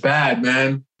 Just bad,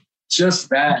 man. Just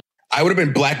bad. I would have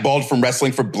been blackballed from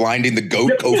wrestling for blinding the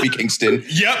GOAT, Kofi Kingston.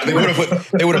 Yep. They would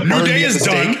have burned New Day me at is the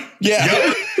done. stake. Yeah.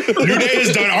 Yep. New Day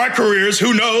is done. Our careers,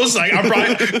 who knows? Like I'm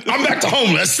back to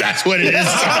homeless. That's what it is.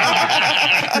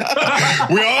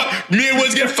 Me and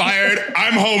Woods get fired.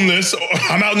 I'm homeless.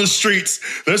 I'm out in the streets.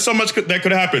 There's so much that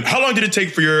could happen. How long did it take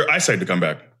for your eyesight to come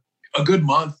back? A good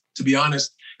month, to be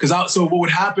honest. So what would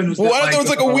happen was it was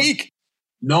like a week.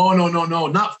 No,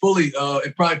 not fully.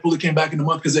 It probably fully came back in a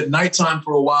month because at nighttime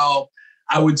for a while,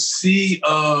 I would see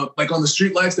like on the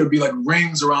street lights, there'd be like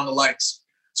rings around the lights.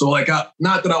 So like,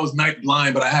 not that I was night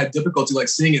blind, but I had difficulty like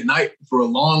seeing at night for a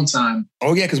long time.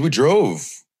 Oh yeah, because we drove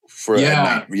for at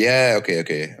night. Yeah,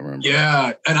 okay, I remember.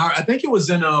 Yeah, and I think it was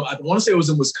in, I want to say it was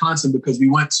in Wisconsin because we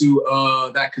went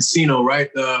to that casino, right?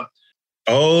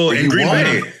 In Green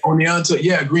Bay.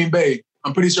 Yeah, Green Bay.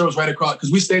 I'm pretty sure it was right across,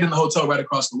 because we stayed in the hotel right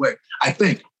across the way, I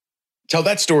think. Tell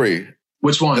that story.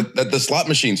 Which one? The slot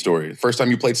machine story. First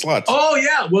time you played slots. Oh,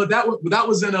 yeah. Well, that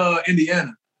was in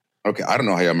Indiana. Okay, I don't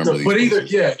know how you remember these. But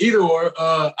either or,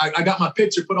 I got my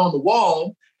picture put on the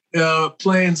wall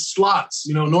playing slots.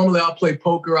 You know, normally I'll play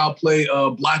poker, I'll play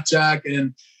blackjack,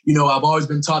 and, you know, I've always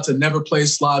been taught to never play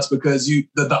slots because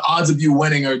the odds of you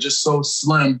winning are just so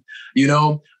slim, you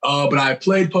know? But I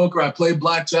played poker, I played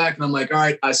blackjack, and I'm like, all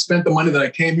right, I spent the money that I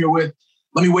came here with.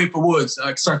 Let me wait for Woods.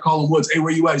 I start calling Woods. Hey,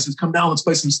 where you at? He says, come down, let's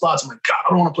play some slots. I'm like, God, I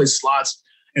don't want to play slots.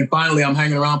 And finally, I'm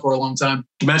hanging around for a long time.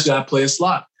 Eventually, I play a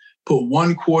slot, put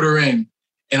 $1 in,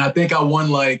 and I think I won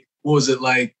like, what was it,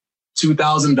 like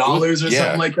 $2,000 or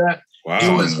something like that. Wow,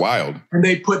 it was wild. And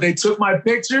they took my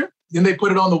picture, then they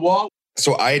put it on the wall.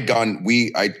 So I got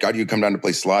you to come down to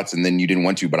play slots, and then you didn't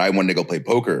want to, but I wanted to go play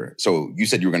poker. So you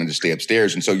said you were going to just stay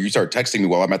upstairs. And so you start texting me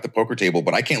while I'm at the poker table,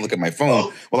 but I can't look at my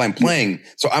phone while I'm playing.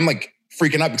 So I'm like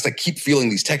freaking out because I keep feeling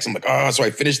these texts. I'm like, so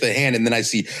I finish the hand, and then I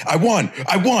see, I won.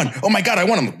 Oh my God, I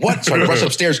won. I'm like, what? So I rush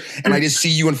upstairs, and I just see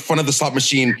you in front of the slot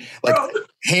machine, like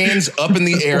hands up in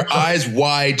the air, eyes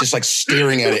wide, just like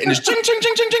staring at it. And just ching, ching,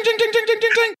 ching, ching, ching, ching, ching, ching,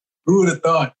 ching, ching. Who would have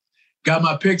thought? Got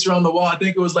my picture on the wall. I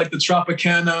think it was like the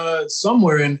Tropicana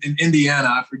somewhere in Indiana.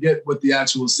 I forget what the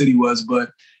actual city was,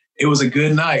 but it was a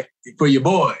good night for your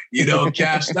boy, you know,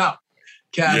 cashed out.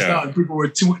 And people were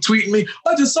tweeting me,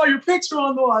 I just saw your picture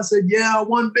on the wall. I said, yeah, I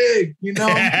won big, you know,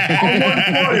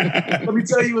 $1. Let me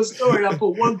tell you a story. I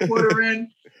put $1 in.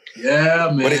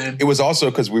 Yeah, man. But it was also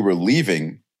because we were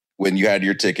leaving when you had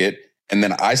your ticket. And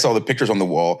then I saw the pictures on the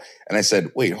wall and I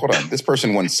said, wait, hold on. This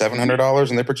person won $700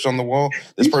 and their pictures on the wall.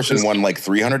 This person won like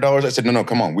 $300. I said, no,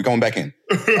 come on. We're going back in.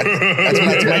 That's when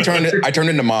I turned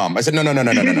into mom. I said, no.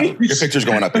 Your picture's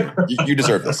going up here. You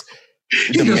deserve this.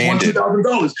 He just won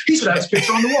 $2,000. He should have his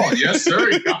picture on the wall. Yes,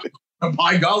 sir.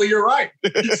 By golly, you're right.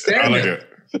 Stand there.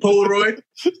 Polaroid,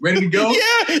 ready to go. Yeah,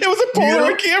 it was a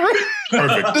Polaroid camera.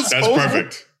 Perfect. That's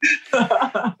perfect.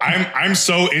 I'm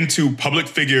so into public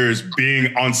figures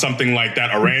being on something like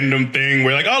that, a random thing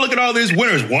where like, oh, look at all these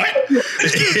winners. What?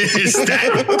 Is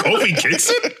that Kofi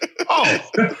Kingston?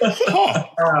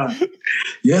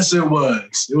 Yes, it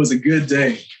was. It was a good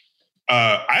day.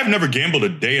 I've never gambled a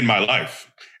day in my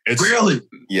life. It's really?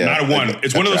 Yeah. Not a one.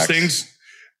 It's one of those things.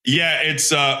 Yeah,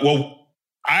 it's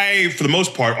for the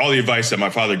most part, all the advice that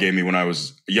my father gave me when I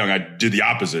was young, I did the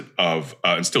opposite of,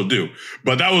 and still do.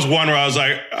 But that was one where I was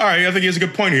like, all right, I think he has a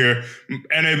good point here.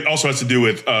 And it also has to do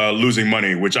with losing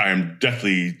money, which I am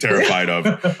deathly terrified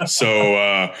of. So,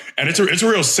 and it's a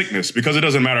real sickness because it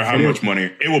doesn't matter how much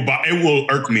money. It will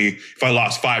irk me if I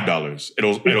lost $5.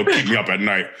 It'll keep me up at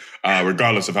night,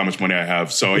 regardless of how much money I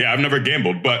have. So yeah, I've never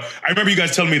gambled. But I remember you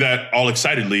guys telling me that all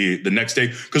excitedly the next day.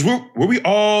 Because were we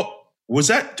all...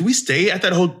 do we stay at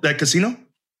that casino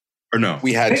or no?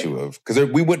 We had to have, because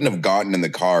we wouldn't have gotten in the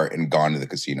car and gone to the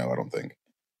casino, I don't think.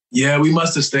 Yeah, we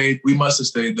must have stayed. We must have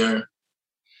stayed there.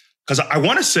 Because I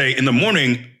want to say in the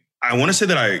morning,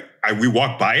 that we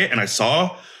walked by it and I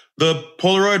saw the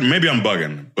Polaroid. Maybe I'm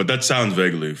bugging, but that sounds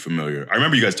vaguely familiar. I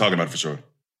remember you guys talking about it for sure.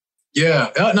 Yeah.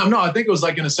 No, I think it was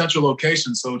like in a central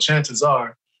location. So chances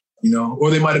are, or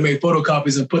they might have made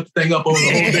photocopies and put the thing up over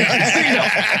the whole damn casino.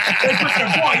 They put their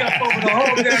boy up over the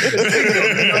whole damn casino.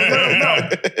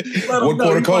 Let What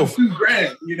quarter cove?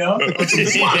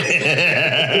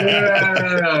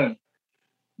 $2,000,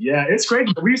 Yeah, it's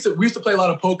crazy. We used to play a lot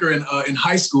of poker in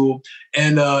high school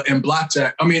and in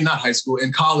blackjack. I mean, not high school,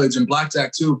 in college and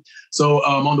blackjack too. So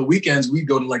on the weekends we'd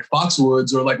go to like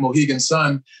Foxwoods or like Mohegan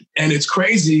Sun, and it's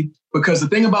crazy because the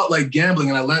thing about like gambling,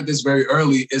 and I learned this very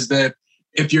early, is that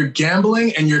if you're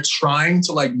gambling and you're trying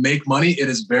to like make money, it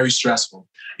is very stressful.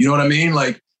 You know what I mean?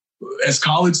 Like as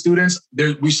college students,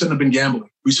 we shouldn't have been gambling.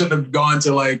 We shouldn't have gone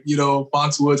to like,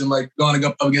 Foxwoods and like gone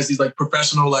up against these like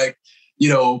professional, like,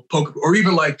 poker or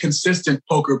even like consistent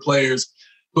poker players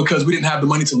because we didn't have the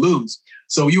money to lose.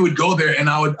 So you would go there and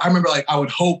I remember like, I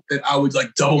would hope that I would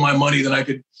like double my money, then I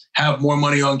could have more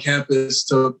money on campus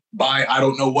to buy, I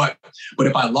don't know what. But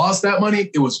if I lost that money,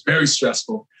 it was very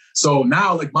stressful. So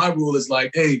now, like, my rule is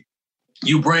like, hey,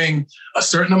 you bring a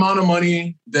certain amount of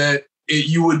money that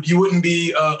you wouldn't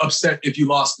be upset if you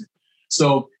lost it.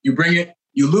 So you bring it,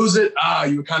 you lose it,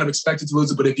 you were kind of expected to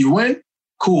lose it. But if you win,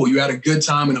 cool, you had a good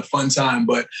time and a fun time.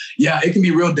 But yeah, it can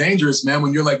be real dangerous, man,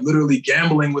 when you're like literally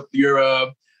gambling with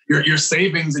your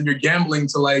savings and you're gambling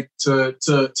to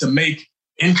make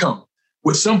income,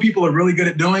 which some people are really good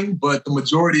at doing, but the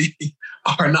majority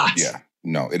are not. Yeah,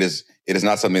 no, it is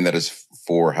not something that is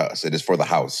for us. It is for the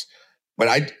house.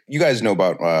 But you guys know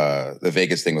about the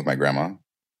Vegas thing with my grandma.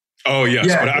 Oh yes,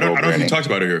 yeah. But I don't know if you talked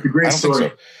about it here. Great story.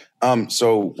 Think so.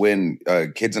 So when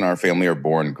kids in our family are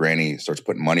born, Granny starts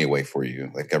putting money away for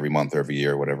you, like every month or every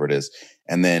year, whatever it is.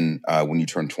 And then when you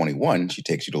turn 21, she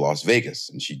takes you to Las Vegas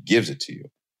and she gives it to you.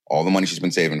 All the money she's been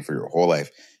saving for your whole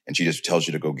life. And she just tells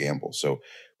you to go gamble. So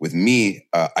with me,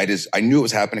 I knew it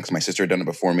was happening because my sister had done it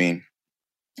before me.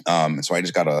 And so I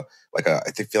just got I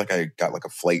feel like I got like a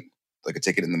flight, like a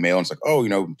ticket in the mail. And it's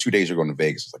like, 2 days you're going to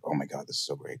Vegas. It's like, oh my God, this is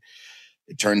so great.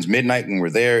 It turns midnight when we're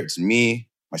there. It's me,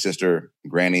 my sister,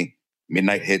 Granny.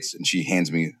 Midnight hits and she hands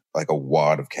me like a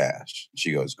wad of cash.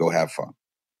 She goes, go have fun.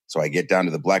 So I get down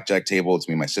to the blackjack table. It's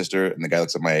me and my sister. And the guy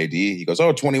looks at my ID. He goes,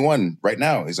 21 right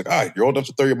now. He's like, you're old enough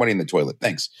to throw your money in the toilet.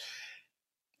 Thanks.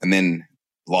 And then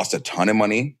lost a ton of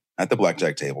money at the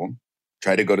blackjack table.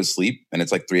 Tried to go to sleep. And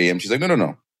it's like 3 a.m. She's like,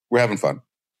 no. We're having fun.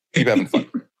 Keep having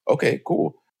fun. Okay,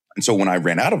 cool. And so when I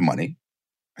ran out of money,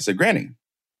 I said, Granny,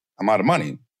 I'm out of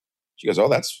money. She goes,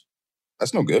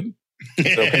 that's no good.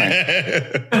 So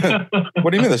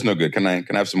what do you mean that's no good? Can I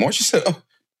have some more? She said,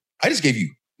 I just gave you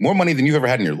more money than you've ever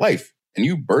had in your life. And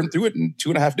you burned through it in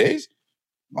 2.5 days?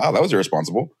 Wow, that was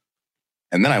irresponsible.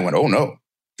 And then I went, oh no.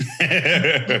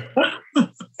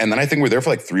 And then I think we're there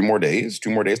for like 2 more days.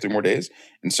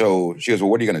 And so she goes, well,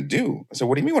 what are you going to do? I said,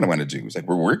 what do you mean what I'm going to do? It's like,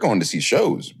 we're going to see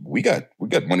shows. We got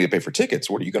money to pay for tickets.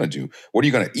 What are you going to do? What are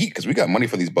you going to eat? Because we got money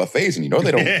for these buffets and they don't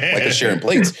like us sharing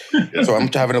plates. So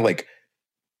I'm having to like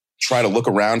try to look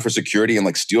around for security and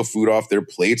like steal food off their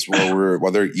plates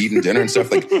while they're eating dinner and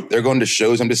stuff. Like they're going to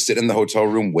shows. I'm just sitting in the hotel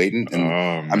room waiting.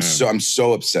 And I'm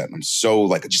so upset. I'm so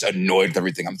like just annoyed with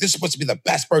everything. This is supposed to be the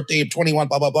best birthday of 21,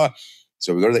 blah, blah, blah.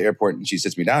 So we go to the airport and she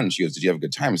sits me down and she goes, "Did you have a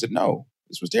good time?" I said, "No,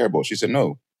 this was terrible." She said,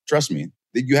 "No, trust me,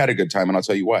 you had a good time and I'll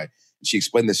tell you why." And she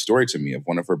explained this story to me of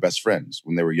one of her best friends.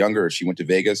 When they were younger, she went to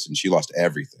Vegas and she lost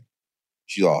everything.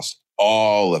 She lost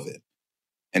all of it.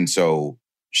 And so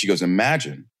she goes,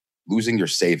 imagine losing your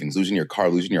savings, losing your car,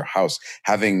 losing your house,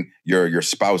 having your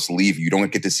spouse leave you. You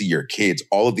don't get to see your kids.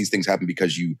 All of these things happen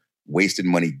because you wasted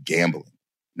money gambling.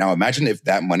 Now imagine if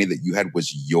that money that you had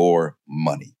was your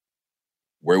money.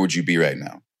 Where would you be right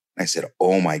now? And I said,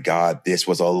 oh my God, this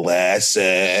was a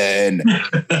lesson.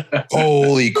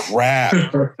 Holy crap.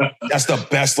 That's the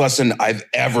best lesson I've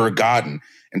ever gotten.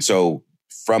 And so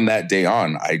from that day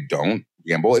on, I don't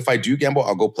gamble. If I do gamble,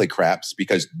 I'll go play craps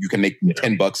because you can make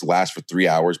 $10 last for 3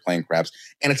 hours playing craps.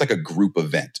 And it's like a group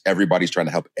event. Everybody's trying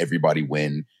to help everybody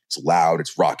win. It's loud,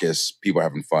 it's raucous, people are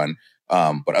having fun.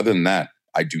 But other than that,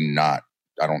 I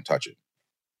don't touch it.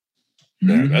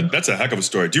 Yeah, that's a heck of a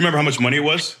story. Do you remember how much money it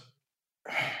was?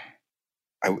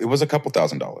 It was a couple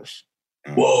 $1,000s.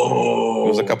 Whoa. It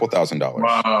was a couple $1,000s.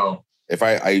 Wow.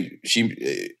 If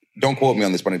she don't quote me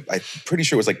on this, but I'm pretty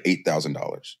sure it was like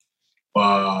 $8,000.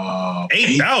 Wow.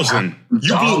 8,000?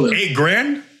 You blew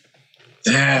 $8,000?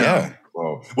 Damn. Yeah.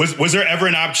 Whoa. Was there ever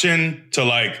an option to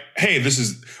like, hey,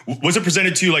 was it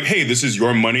presented to you like, hey, this is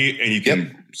your money and you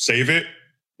can save it?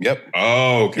 Yep.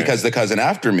 Oh, okay. Because the cousin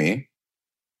after me,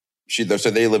 so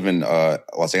they live in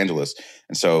Los Angeles.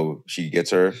 And so she takes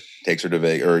her to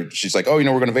Vegas, or she's like, oh, we're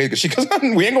going to Vegas. She goes,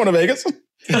 we ain't going to Vegas. For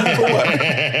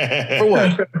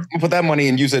what? We'll put that money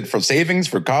and use it for savings,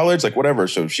 for college, like whatever.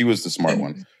 So she was the smart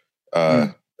one.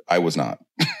 I was not.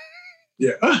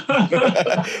 Yeah.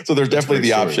 So there's definitely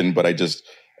the option, but I just,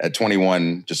 at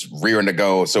 21, just rearing to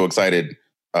go, so excited,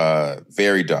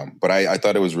 very dumb. But I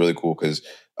thought it was really cool because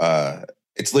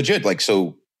it's legit. Like,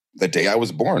 so the day I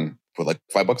was born, put like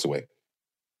 $5 away.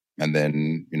 And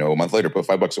then, a month later, put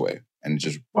 $5 away. And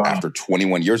just after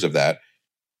 21 years of that,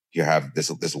 you have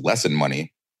this lesson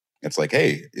money. It's like,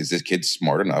 hey, is this kid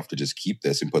smart enough to just keep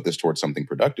this and put this towards something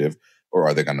productive? Or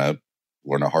are they going to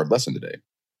learn a hard lesson today?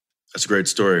 That's a great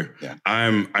story. Yeah.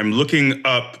 I'm looking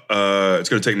up, it's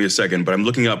going to take me a second, but I'm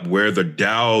looking up where the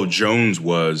Dow Jones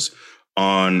was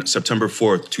on September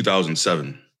 4th,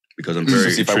 2007. Because I'm very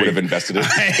see if I would have invested it.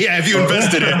 Yeah, if you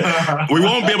invested it. We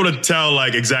won't be able to tell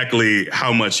like exactly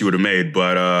how much you would have made,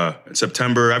 but in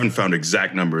September, I haven't found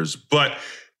exact numbers, but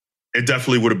it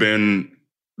definitely would have been,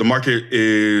 the market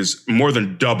is more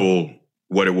than double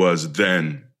what it was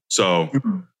then. So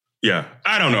yeah,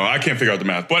 I don't know. I can't figure out the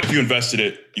math, but if you invested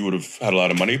it, you would have had a lot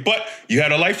of money, but you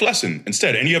had a life lesson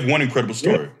instead. And you have one incredible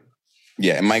story.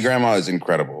 Yeah. And my grandma is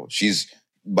incredible. She's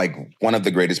like one of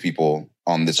the greatest people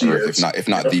on this earth, if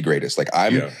not the greatest. Like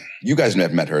you guys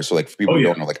have met her. So like for people who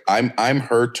don't know, like I'm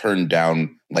her turned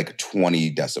down like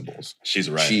 20 decibels. She's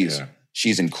right.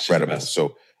 She's incredible.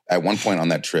 So at one point on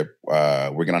that trip,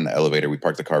 we're getting on the elevator. We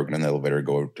park the car, we get in the elevator,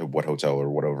 go to what hotel or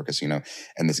whatever casino.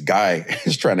 And this guy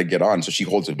is trying to get on. So she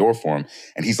holds the door for him.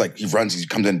 And he's like, he runs, he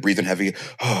comes in breathing heavy.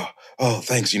 Oh,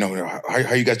 thanks. How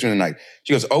are you guys doing tonight?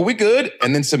 She goes, oh, we good.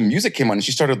 And then some music came on and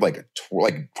she started like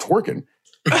twerking.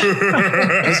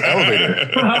 This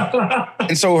elevator.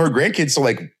 And so her grandkids, so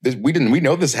like we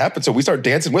know this happened, so we start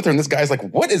dancing with her, and this guy's like,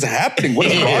 what is happening? What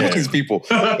is wrong with these people?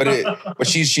 But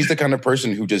she's the kind of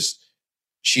person who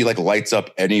she like lights up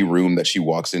any room that she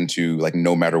walks into, like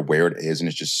no matter where it is, and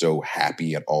is just so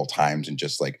happy at all times, and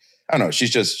just like, I don't know,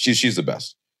 she's the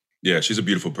best. Yeah, she's a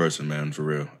beautiful person, man, for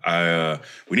real.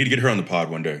 We need to get her on the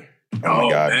pod one day. Oh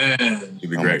my God. Man. It'd be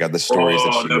great. Oh my God, the stories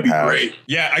that she would have. Great.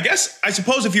 Yeah, I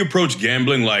suppose if you approach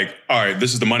gambling like, all right,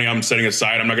 this is the money I'm setting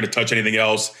aside, I'm not going to touch anything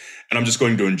else, and I'm just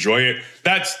going to enjoy it,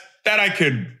 that I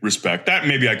could respect. That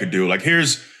maybe I could do. Like,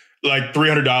 here's like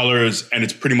 $300 and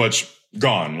it's pretty much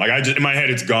gone. Like, in my head,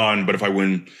 it's gone, but if I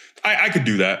win, I could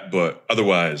do that, but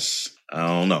otherwise, I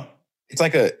don't know. It's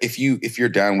like if you're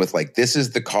down with like, this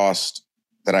is the cost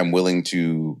that I'm willing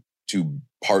to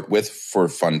part with for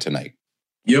fun tonight.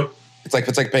 Yep.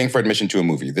 It's like paying for admission to a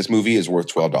movie. This movie is worth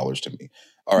 $12 to me.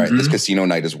 All right, this casino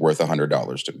night is worth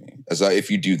 $100 to me.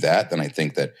 If you do that, then I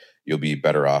think that you'll be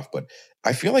better off. But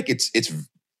I feel like it's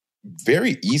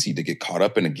very easy to get caught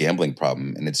up in a gambling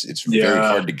problem, and it's very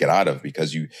hard to get out of,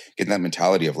 because you get that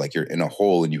mentality of like you're in a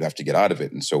hole and you have to get out of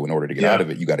it. And so in order to get out of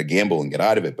it, you got to gamble and get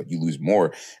out of it, but you lose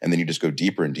more, and then you just go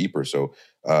deeper and deeper. So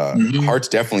heart's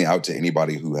definitely out to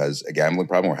anybody who has a gambling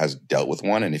problem or has dealt with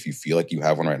one. And if you feel like you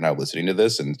have one right now listening to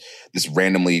this, and this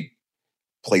randomly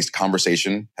placed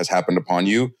conversation has happened upon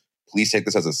you, please take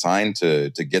this as a sign to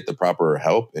get the proper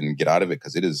help and get out of it,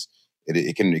 because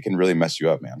it can really mess you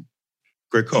up, man.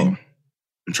 Great call. I'm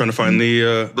trying to find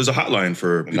there's a hotline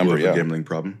for people with a gambling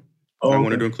problem. I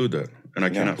wanted to include that. and I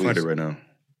cannot find it right now.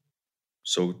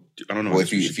 So I don't know. Well,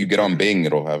 if you get on Bing,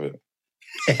 it'll have it.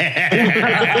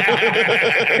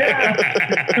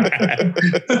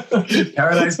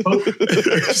 Paradise Poker.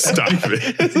 Stop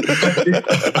it.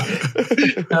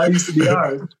 That used to be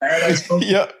ours. Paradise Poker.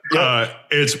 Yeah.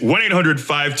 It's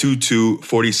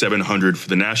 1-800-522-4700 for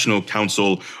the National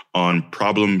Council on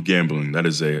Problem Gambling. That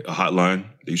is a hotline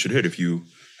that you should hit if you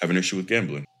have an issue with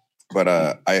gambling. But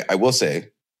I will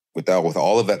say, with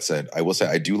all of that said, I will say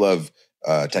I do love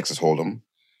Texas Hold'em,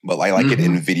 but I like it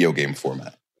in video game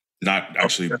format. Not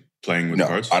actually playing with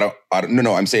cards? I don't.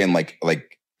 No, I'm saying like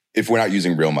if we're not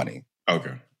using real money.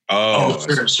 Okay. Oh,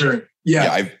 sure.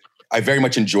 Yeah. I very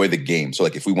much enjoy the game. So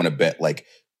like if we want to bet like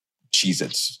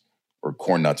Cheez-Its or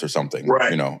Corn Nuts or something,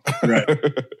 right. Right.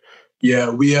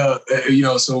 Yeah, we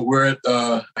so we're at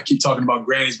I keep talking about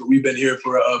Granny's, but we've been here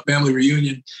for a family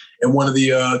reunion, and one of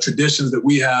the traditions that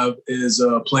we have is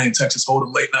playing Texas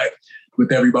Hold'em late night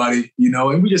with everybody,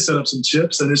 and we just set up some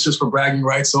chips, and it's just for bragging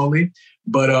rights only.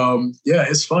 But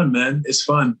it's fun, man. It's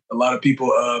fun. A lot of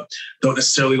people don't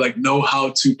necessarily know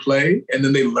how to play, and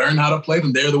then they learn how to play.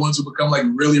 And they're the ones who become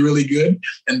really, really good,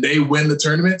 and they win the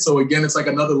tournament. So again, it's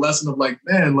another lesson of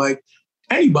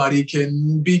anybody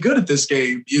can be good at this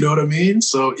game. You know what I mean?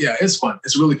 So yeah, it's fun.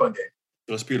 It's a really fun game.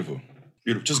 That's beautiful.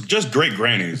 Beautiful. Just great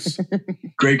grannies.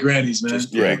 Great grannies, man.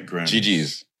 Just great grannies.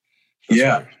 GG's.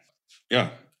 Yeah. Right. Yeah.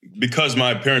 Because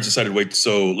my parents decided to wait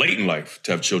so late in life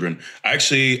to have children, I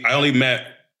only met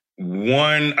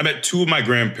I met two of my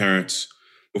grandparents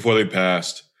before they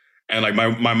passed. And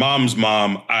my mom's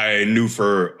mom, I knew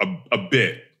for a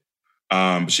bit.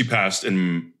 She passed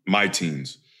in my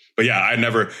teens. But yeah,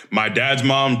 my dad's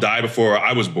mom died before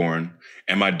I was born.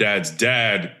 And my dad's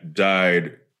dad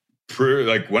died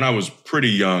when I was pretty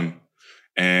young.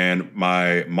 And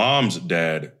my mom's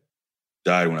dad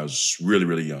died when I was really,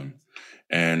 really young.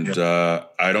 And I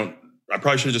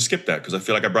probably should have just skipped that because I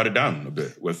feel like I brought it down a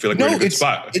bit. I feel like we're in a good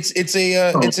spot. It's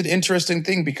an interesting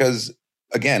thing because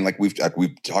again, we've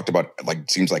talked about,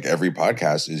 seems like every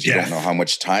podcast is you don't know how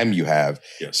much time you have.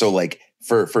 Yes. So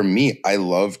for me, I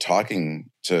love talking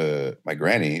to my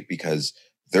granny because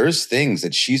there's things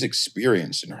that she's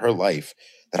experienced in her life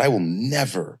that I will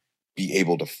never be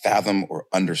able to fathom or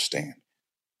understand,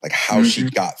 how she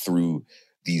got through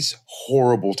these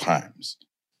horrible times.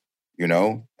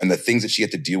 And the things that she had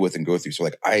to deal with and go through. So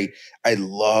I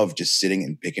love just sitting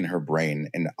and picking her brain,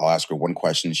 and I'll ask her one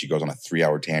question. She goes on a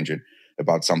 3-hour tangent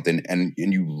about something, and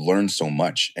you learn so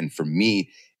much. And for me,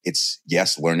 it's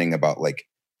learning about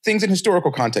things in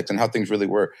historical context and how things really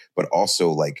were, but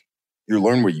also you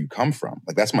learn where you come from.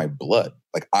 That's my blood.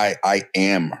 I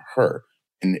am her.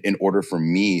 And in order for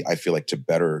me, I feel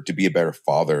to be a better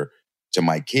father to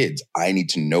my kids, I need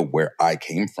to know where I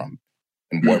came from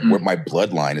and what my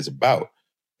bloodline is about.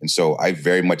 And so I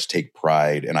very much take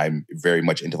pride, and I'm very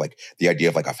much into the idea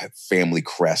of a family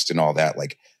crest and all that.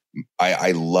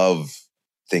 I love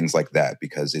things like that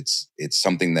because it's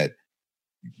something that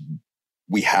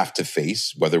we have to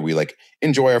face, whether we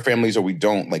enjoy our families or we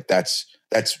don't. That's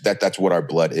what our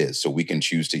blood is. So we can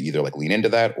choose to either lean into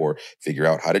that or figure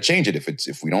out how to change it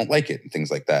if we don't like it and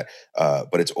things like that.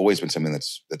 But it's always been something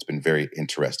that's been very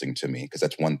interesting to me because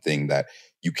that's one thing that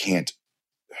you can't.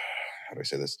 How do I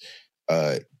say this?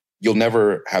 You'll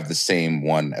never have the same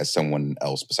one as someone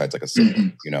else besides a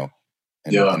sibling,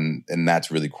 And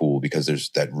that's really cool because there's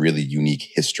that really unique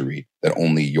history that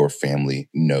only your family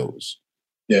knows.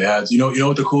 Yeah, you know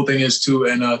what the cool thing is too,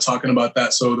 and talking about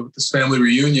that. So this family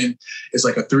reunion is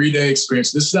a 3-day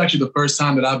experience. This is actually the first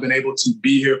time that I've been able to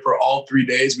be here for all 3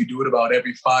 days. We do it about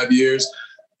every 5 years.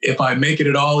 If I make it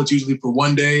at all, it's usually for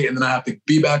 1 day, and then I have to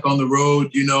be back on the road,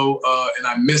 and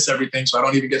I miss everything. So I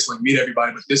don't even get to meet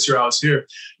everybody. But this year I was here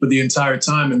for the entire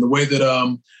time. And the way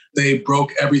that they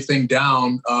broke everything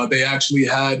down, they actually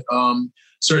had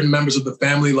certain members of the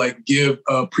family give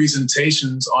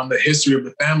presentations on the history of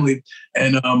the family.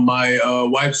 And my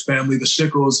wife's family, the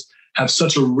Schickles, have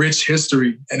such a rich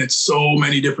history, and it's so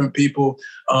many different people.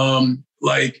 Her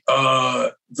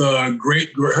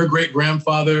great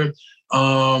grandfather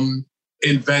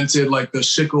invented the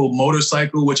Schickle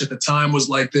motorcycle, which at the time was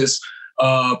this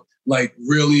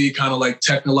really kind of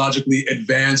technologically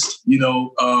advanced,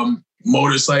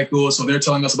 motorcycle. So they're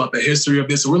telling us about the history of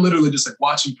this. So we're literally just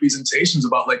watching presentations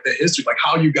about the history,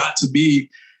 how you got to be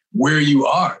where you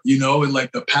are, and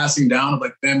the passing down of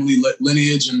family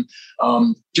lineage and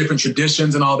different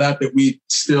traditions and all that we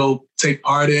still take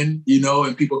part in,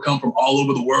 and people come from all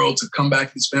over the world to come back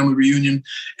to this family reunion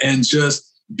and just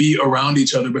be around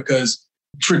each other because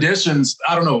traditions,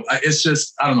 I don't know. It's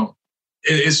just, I don't know.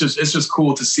 It's just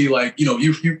cool to see you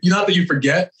not that you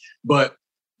forget, but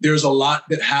there's a lot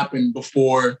that happened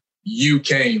before you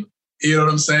came. You know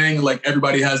what I'm saying? Like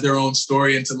everybody has their own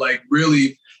story, and to like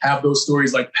really have those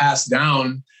stories like passed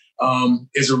down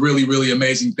is a really, really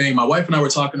amazing thing. My wife and I were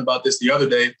talking about this the other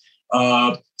day.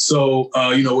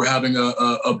 We're having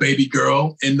a baby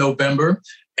girl in November.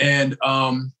 And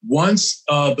once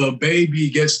the baby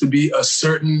gets to be a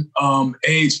certain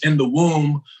age in the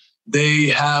womb, they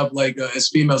have like, as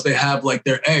females, they have like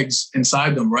their eggs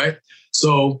inside them, right?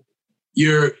 So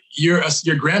your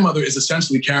grandmother is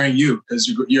essentially carrying you, because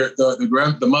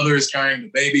the mother is carrying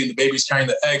the baby and the baby's carrying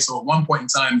the egg. So at one point in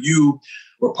time, you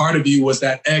or part of you was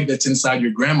that egg that's inside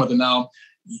your grandmother. Now,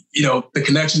 you know, the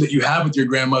connection that you have with your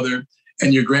grandmother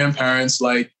and your grandparents,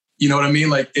 like, you know what I mean?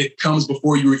 Like it comes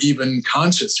before you were even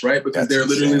conscious, right? Because they're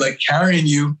literally like carrying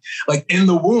you like in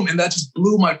the womb. And that just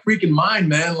blew my freaking mind,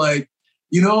 man. Like,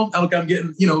 you know, look, I'm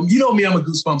getting, you know me, I'm a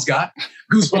Goosebumps guy.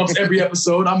 Goosebumps every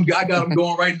episode. I got them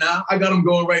going right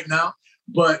now.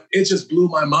 But it just blew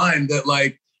my mind that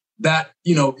like that,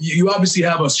 you know, you obviously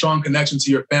have a strong connection to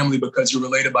your family because you're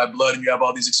related by blood and you have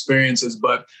all these experiences.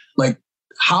 But like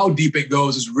how deep it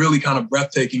goes is really kind of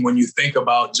breathtaking when you think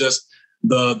about just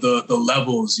the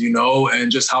levels, you know,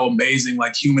 and just how amazing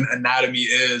like human anatomy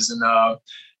is. And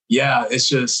it's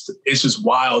just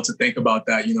wild to think about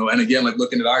that, you know. And again, like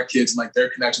looking at our kids and like their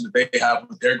connection that they have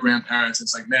with their grandparents,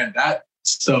 it's like, man, that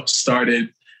stuff started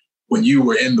when you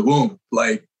were in the womb.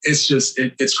 Like it's just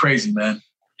it's crazy, man.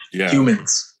 Yeah.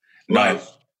 Humans. Right.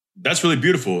 That's really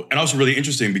beautiful and also really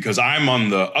interesting because I'm on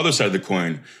the other side of the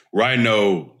coin where I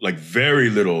know like very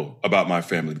little about my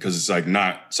family because it's like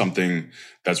not something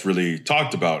that's really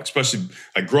talked about, especially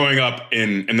like growing up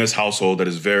in this household that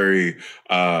is very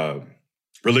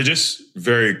religious,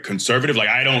 very conservative. Like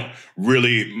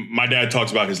my dad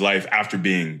talks about his life after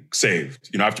being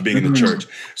saved, you know, after being in the church.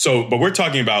 So, but we're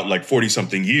talking about like 40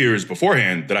 something years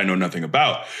beforehand that I know nothing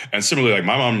about. And similarly, like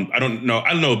my mom, I don't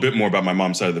know a bit more about my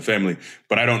mom's side of the family,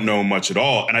 but I don't know much at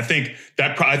all. And I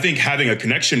think having a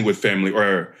connection with family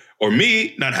or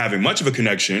me not having much of a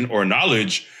connection or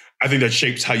knowledge, I think that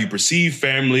shapes how you perceive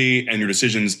family and your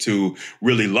decisions to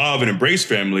really love and embrace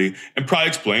family, and probably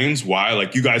explains why,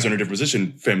 like, you guys are in a different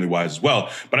position family-wise as well.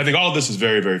 But I think all of this is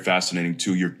very, very fascinating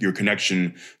to your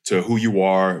connection to who you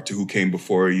are, to who came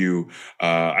before you.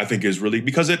 I think is really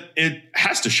because it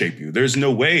has to shape you. There's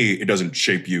no way it doesn't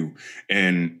shape you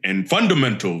in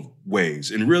fundamental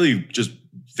ways, in really just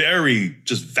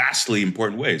vastly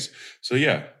important ways. So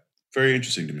yeah, very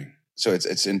interesting to me. So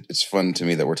it's fun to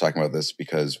me that we're talking about this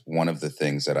because one of the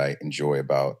things that I enjoy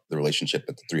about the relationship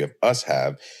that the three of us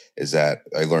have is that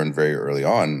I learned very early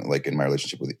on, like in my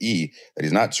relationship with E, that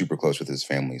he's not super close with his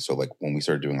family. So like when we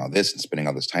started doing all this and spending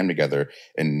all this time together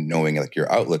and knowing like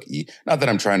your outlook, E, not that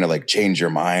I'm trying to like change your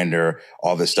mind or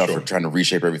all this stuff or trying to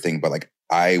reshape everything, but like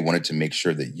I wanted to make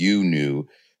sure that you knew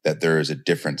that there is a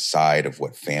different side of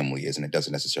what family is, and it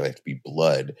doesn't necessarily have to be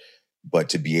blood, but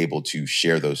to be able to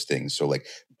share those things. So like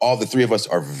all the three of us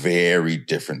are very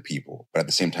different people, but at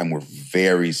the same time, we're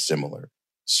very similar.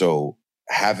 So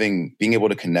being able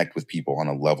to connect with people on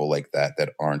a level like that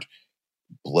aren't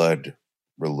blood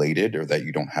related or that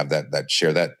you don't have that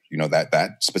share that, you know,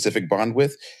 that specific bond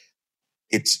with,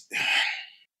 it's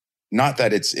not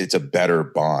that it's a better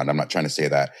bond. I'm not trying to say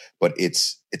that, but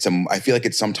I feel like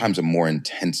it's sometimes a more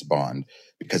intense bond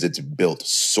because it's built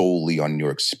solely on your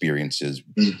experiences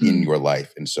in your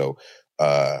life. And so,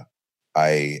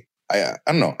 I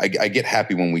don't know. I get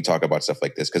happy when we talk about stuff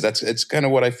like this because it's kind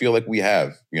of what I feel like we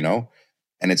have, you know,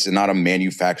 and it's not a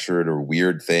manufactured or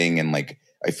weird thing. And like,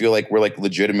 I feel like we're like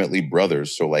legitimately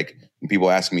brothers. So like when people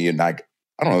ask me and like,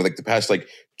 I don't know, like the past like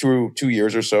 2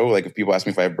 years or so, like if people ask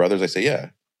me if I have brothers, I say, yeah,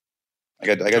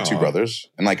 I got 2 brothers,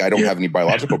 and like, I don't have any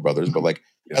biological brothers, but like,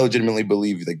 I legitimately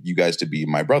believe like you guys to be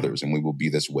my brothers, and we will be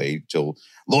this way till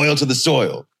loyal to the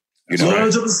soil, you know,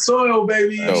 loyal to the soil,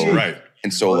 baby. So, right.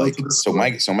 And so like, so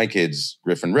my kids,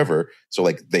 Griff and River, so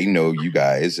like they know you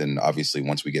guys. And obviously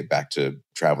once we get back to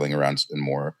traveling around and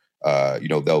more, you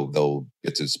know, they'll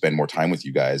get to spend more time with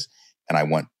you guys. And I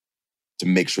want to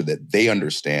make sure that they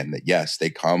understand that, yes, they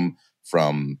come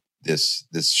from this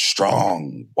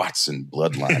strong Watson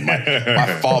bloodline.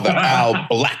 My father, Al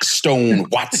Blackstone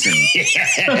Watson, you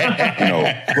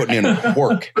know, putting in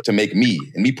work to make me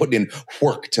and me putting in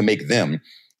work to make them,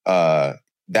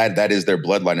 that is their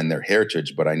bloodline and their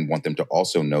heritage. But I want them to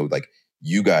also know, like,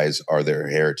 you guys are their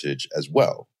heritage as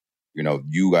well. You know,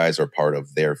 you guys are part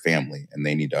of their family, and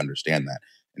they need to understand that.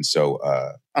 And so,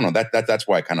 I don't know, that's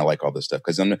why I kind of like all this stuff.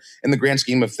 Because in the grand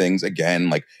scheme of things, again,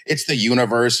 like, it's the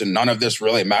universe and none of this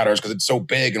really matters because it's so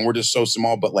big and we're just so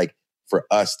small. But like, for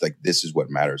us, like, this is what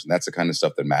matters. And that's the kind of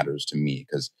stuff that matters to me.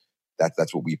 Because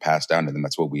that's what we pass down, and then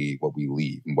that's what we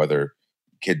leave. And whether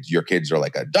your kids are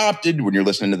like adopted when you're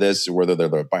listening to this, or whether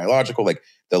they're biological, like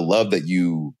the love that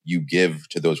you give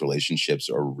to those relationships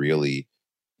are really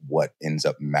what ends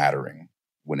up mattering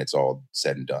when it's all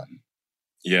said and done.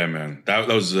 Yeah, man, that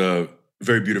was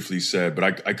very beautifully said, but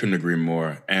I couldn't agree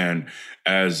more. And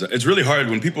as it's really hard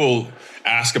when people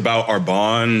ask about our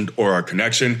bond or our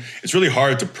connection, it's really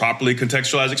hard to properly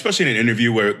contextualize, especially in an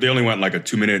interview where they only want like a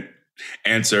 2-minute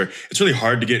answer. It's really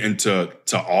hard to get into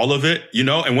all of it, you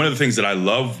know? And one of the things that I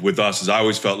love with us is I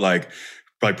always felt like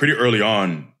pretty early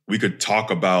on, we could talk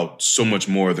about so much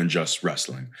more than just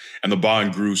wrestling. And the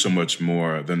bond grew so much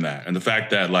more than that. And the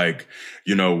fact that like,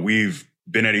 you know, we've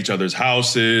been at each other's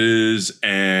houses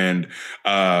and,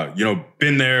 you know,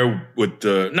 been there with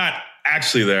not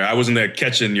actually there. I wasn't there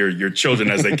catching your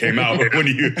children as they came out when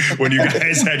you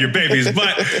guys had your babies.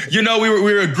 But, you know, we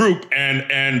were a group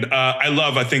and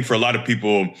I think for a lot of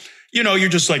people, you know, you're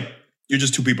just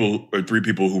 2 people or 3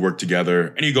 people who work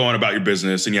together and you go on about your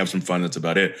business and you have some fun. That's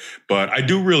about it. But I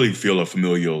do really feel a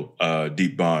familial,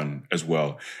 deep bond as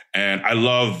well. And I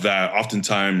love that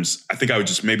oftentimes I think I would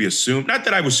just maybe assume, not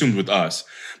that I assumed with us,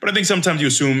 but I think sometimes you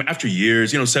assume after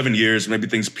years, you know, 7 years, maybe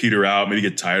things peter out, maybe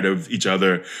get tired of each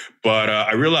other. But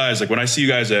I realize like when I see you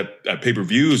guys at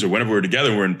pay-per-views or whenever we're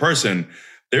together, we're in person,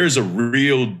 there's a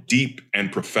real deep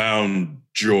and profound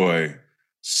joy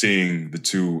seeing the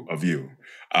 2 of you.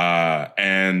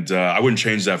 And I wouldn't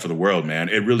change that for the world, man.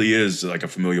 It really is like a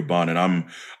familiar bond. And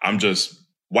I'm just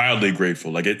wildly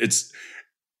grateful. Like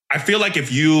I feel like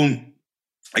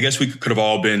I guess we could have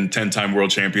all been 10-time world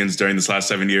champions during this last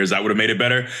 7 years. That would have made it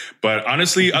better. But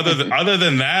honestly, other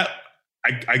than that,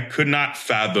 I could not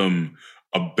fathom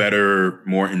a better,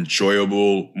 more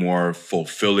enjoyable, more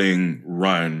fulfilling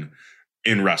run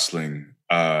in wrestling.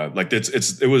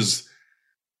 It was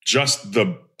just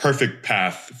the perfect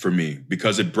path for me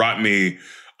because it brought me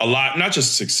a lot, not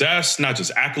just success, not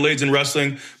just accolades in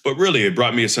wrestling, but really it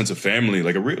brought me a sense of family,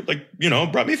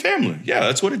 brought me family. Yeah,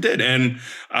 that's what it did. And,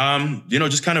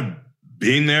 just kind of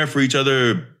being there for each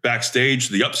other backstage,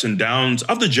 the ups and downs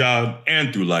of the job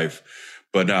and through life.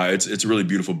 But it's a really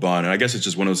beautiful bond. And I guess it's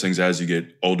just one of those things as you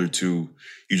get older too,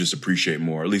 you just appreciate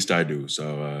more. At least I do.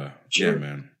 So, sure.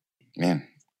 Yeah, man.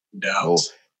 Well,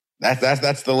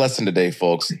 that's the lesson today,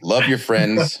 folks. Love your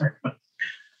friends.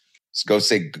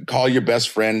 Just call your best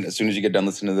friend as soon as you get done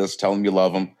listening to this. Tell them you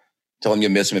love them. Tell them you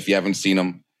miss them if you haven't seen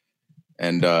them.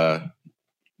 And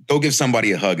go give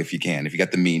somebody a hug if you can, if you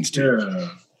got the means to. Yeah.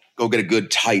 Go get a good,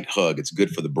 tight hug. It's good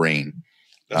for the brain.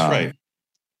 That's right.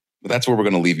 But that's where we're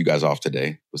going to leave you guys off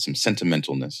today with some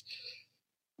sentimentalness.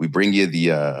 We bring you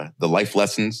the life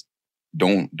lessons.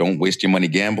 Don't waste your money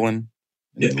gambling.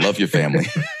 And love your family.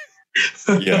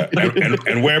 Yeah,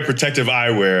 and wear protective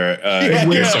eyewear.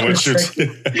 Someone shoots.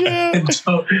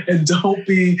 And don't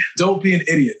be an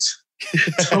idiot.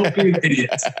 Don't be an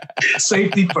idiot.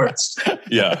 Safety first.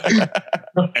 Yeah.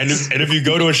 And if you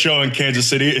go to a show in Kansas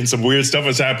City and some weird stuff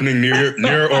is happening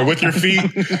near or with your feet,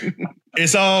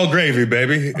 it's all gravy,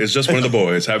 baby. It's just one of the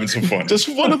boys having some fun. Just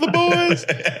one of the boys.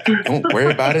 Don't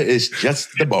worry about it. It's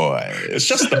just the boys. It's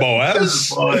just the boys. It's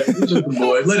just the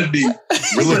boys. Let it be.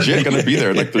 We're legit going to be there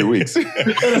in like 3 weeks.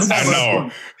 I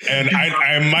know. And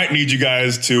I might need you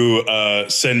guys to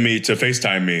send me to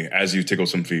FaceTime me as you tickle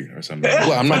some feet or something.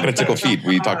 Well, I'm not going to tickle feet.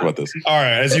 We talked about this. All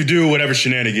right. As you do whatever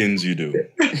shenanigans you do.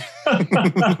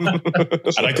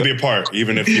 I'd like to be a part,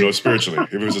 even if, spiritually.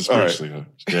 If it was a spiritually. Right.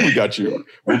 Yeah. We got you.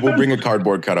 We'll bring a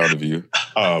cardboard cutout of you.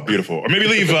 Oh, beautiful. Or maybe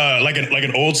leave like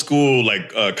an old school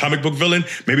comic book villain.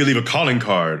 Maybe leave a calling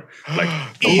card, like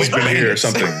always been here or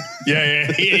something. Yeah.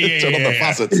 Turn on the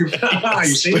faucets. You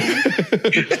see?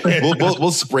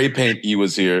 We'll spray paint you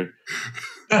was here.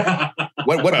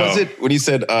 What was it when you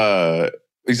said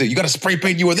you got to spray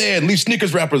paint you were there and leave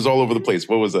Snickers wrappers all over the place?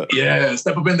 What was that? Yeah,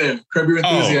 step up in there. Curb your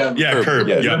enthusiasm. Curb.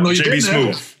 Yeah. JB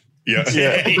Smooth. Yeah.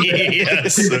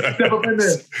 Yes. Step up in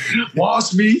there.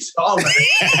 Wash meat. All that.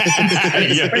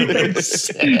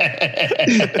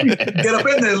 Get up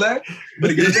in there, lad.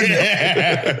 Better get up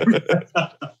in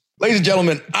there. Ladies and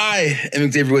gentlemen, I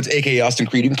am Xavier Woods, a.k.a. Austin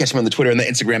Creed. You can catch me on the Twitter and the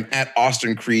Instagram at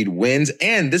Austin Creed Wins.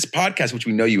 And this podcast, which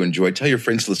we know you enjoy, tell your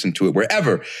friends to listen to it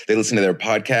wherever they listen to their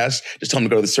podcasts. Just tell them to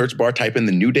go to the search bar, type in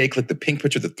The New Day, click the pink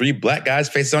picture with the 3 black guys'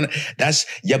 faces on it. That's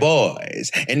ya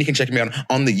boys. And you can check me out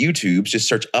on the YouTubes. Just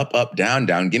search up, up, down,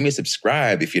 down. Give me a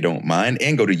subscribe if you don't mind.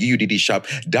 And go to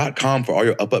uuddshop.com for all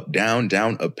your up, up, down,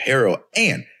 down apparel.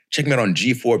 And check me out on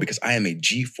G4 because I am a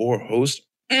G4 host.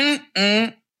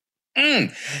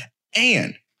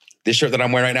 And this shirt that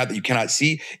I'm wearing right now that you cannot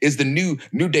see is the New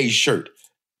Day shirt.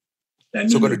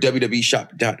 So go to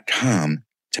www.shop.com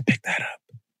to pick that up.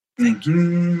 Thank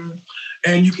you.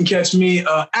 And you can catch me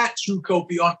at True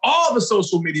Kofi on all the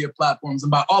social media platforms. And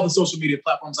by all the social media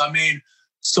platforms, I mean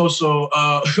social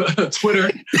Twitter.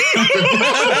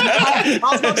 I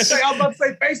was about to say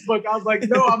Facebook. I was like,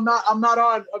 no, I'm not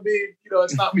on. I mean,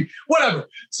 it's not me. Whatever.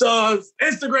 So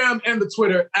Instagram and the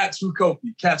Twitter at True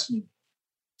Kofi. Catch me.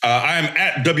 I am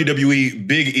at WWE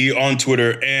Big E on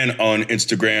Twitter and on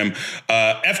Instagram.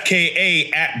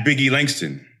 FKA at Big E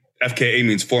Langston. FKA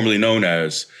means formerly known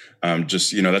as.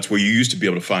 That's where you used to be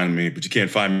able to find me, but you can't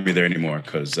find me there anymore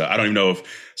because I don't even know if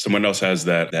someone else has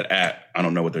that at. I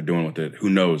don't know what they're doing with it.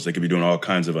 Who knows? They could be doing all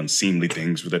kinds of unseemly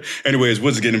things with it. Anyways,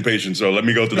 Woods is getting impatient, so let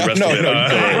me go through the rest of it.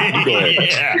 Go ahead.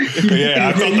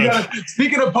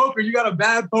 Speaking of poker, you got a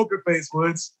bad poker face,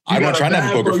 Woods. I'm not trying to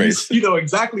have a poker face. You know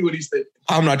exactly what he's thinking.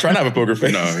 I'm not trying to have a poker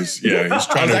face. No, he's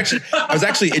trying to. I was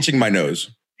actually itching my nose.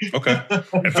 Okay.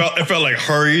 It felt like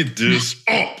hurry this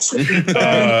up.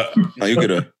 No, you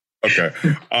could have. Okay.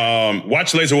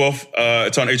 Watch Laser Wolf.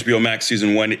 It's on HBO Max.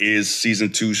 Season 1 is.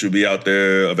 Season 2 should be out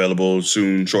there, available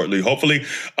soon, shortly. Hopefully.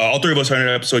 All 3 of us are in an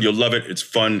episode. You'll love it. It's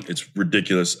fun. It's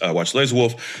ridiculous. Watch Laser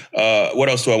Wolf. What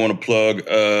else do I want to plug?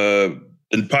 The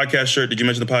podcast shirt. Did you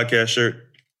mention the podcast shirt?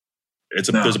 There's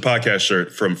a podcast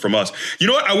shirt from us. You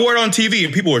know what? I wore it on TV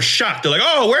and people were shocked. They're like,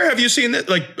 "Oh, where have you seen it?"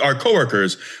 Like our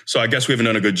coworkers. So I guess we haven't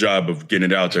done a good job of getting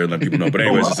it out there and letting people know. But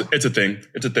anyways, it's a thing.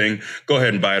 It's a thing. Go ahead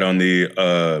and buy it on the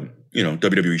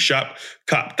WWE shop.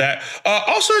 Cop that.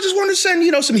 Also, I just wanted to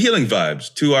send some healing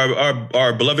vibes to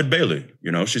our beloved Bailey.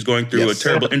 She's going through a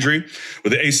terrible injury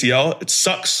with the ACL. It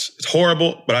sucks. It's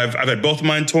horrible. But I've had both of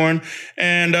mine torn,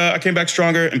 and I came back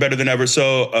stronger and better than ever.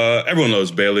 So everyone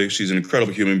loves Bailey. She's an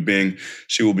incredible human being.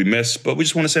 She will be missed, but we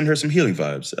just want to send her some healing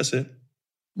vibes. That's it.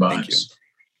 Thank you.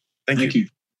 Thank you.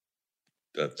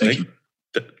 Thank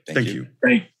you.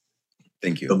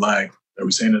 Thank you. The lag. Are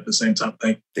we saying it at the same time?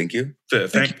 Thank you.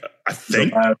 Thank you.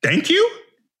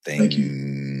 Thank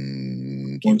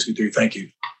you. 1, 2, 3. Thank you.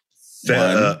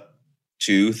 1,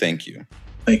 2. Thank you.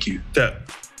 Thank you.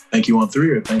 Thank you on 3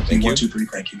 or thank you? 1, 2, 3.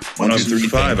 Thank you. 1, 2, 3,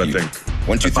 5. I think.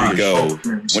 1, 2, 3. Go.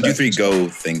 1, 2, 3. Go.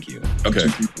 Thank you. Okay.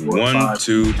 1,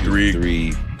 2,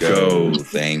 3. Go.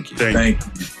 Thank you.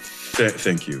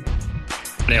 Thank you.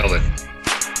 Nailed it.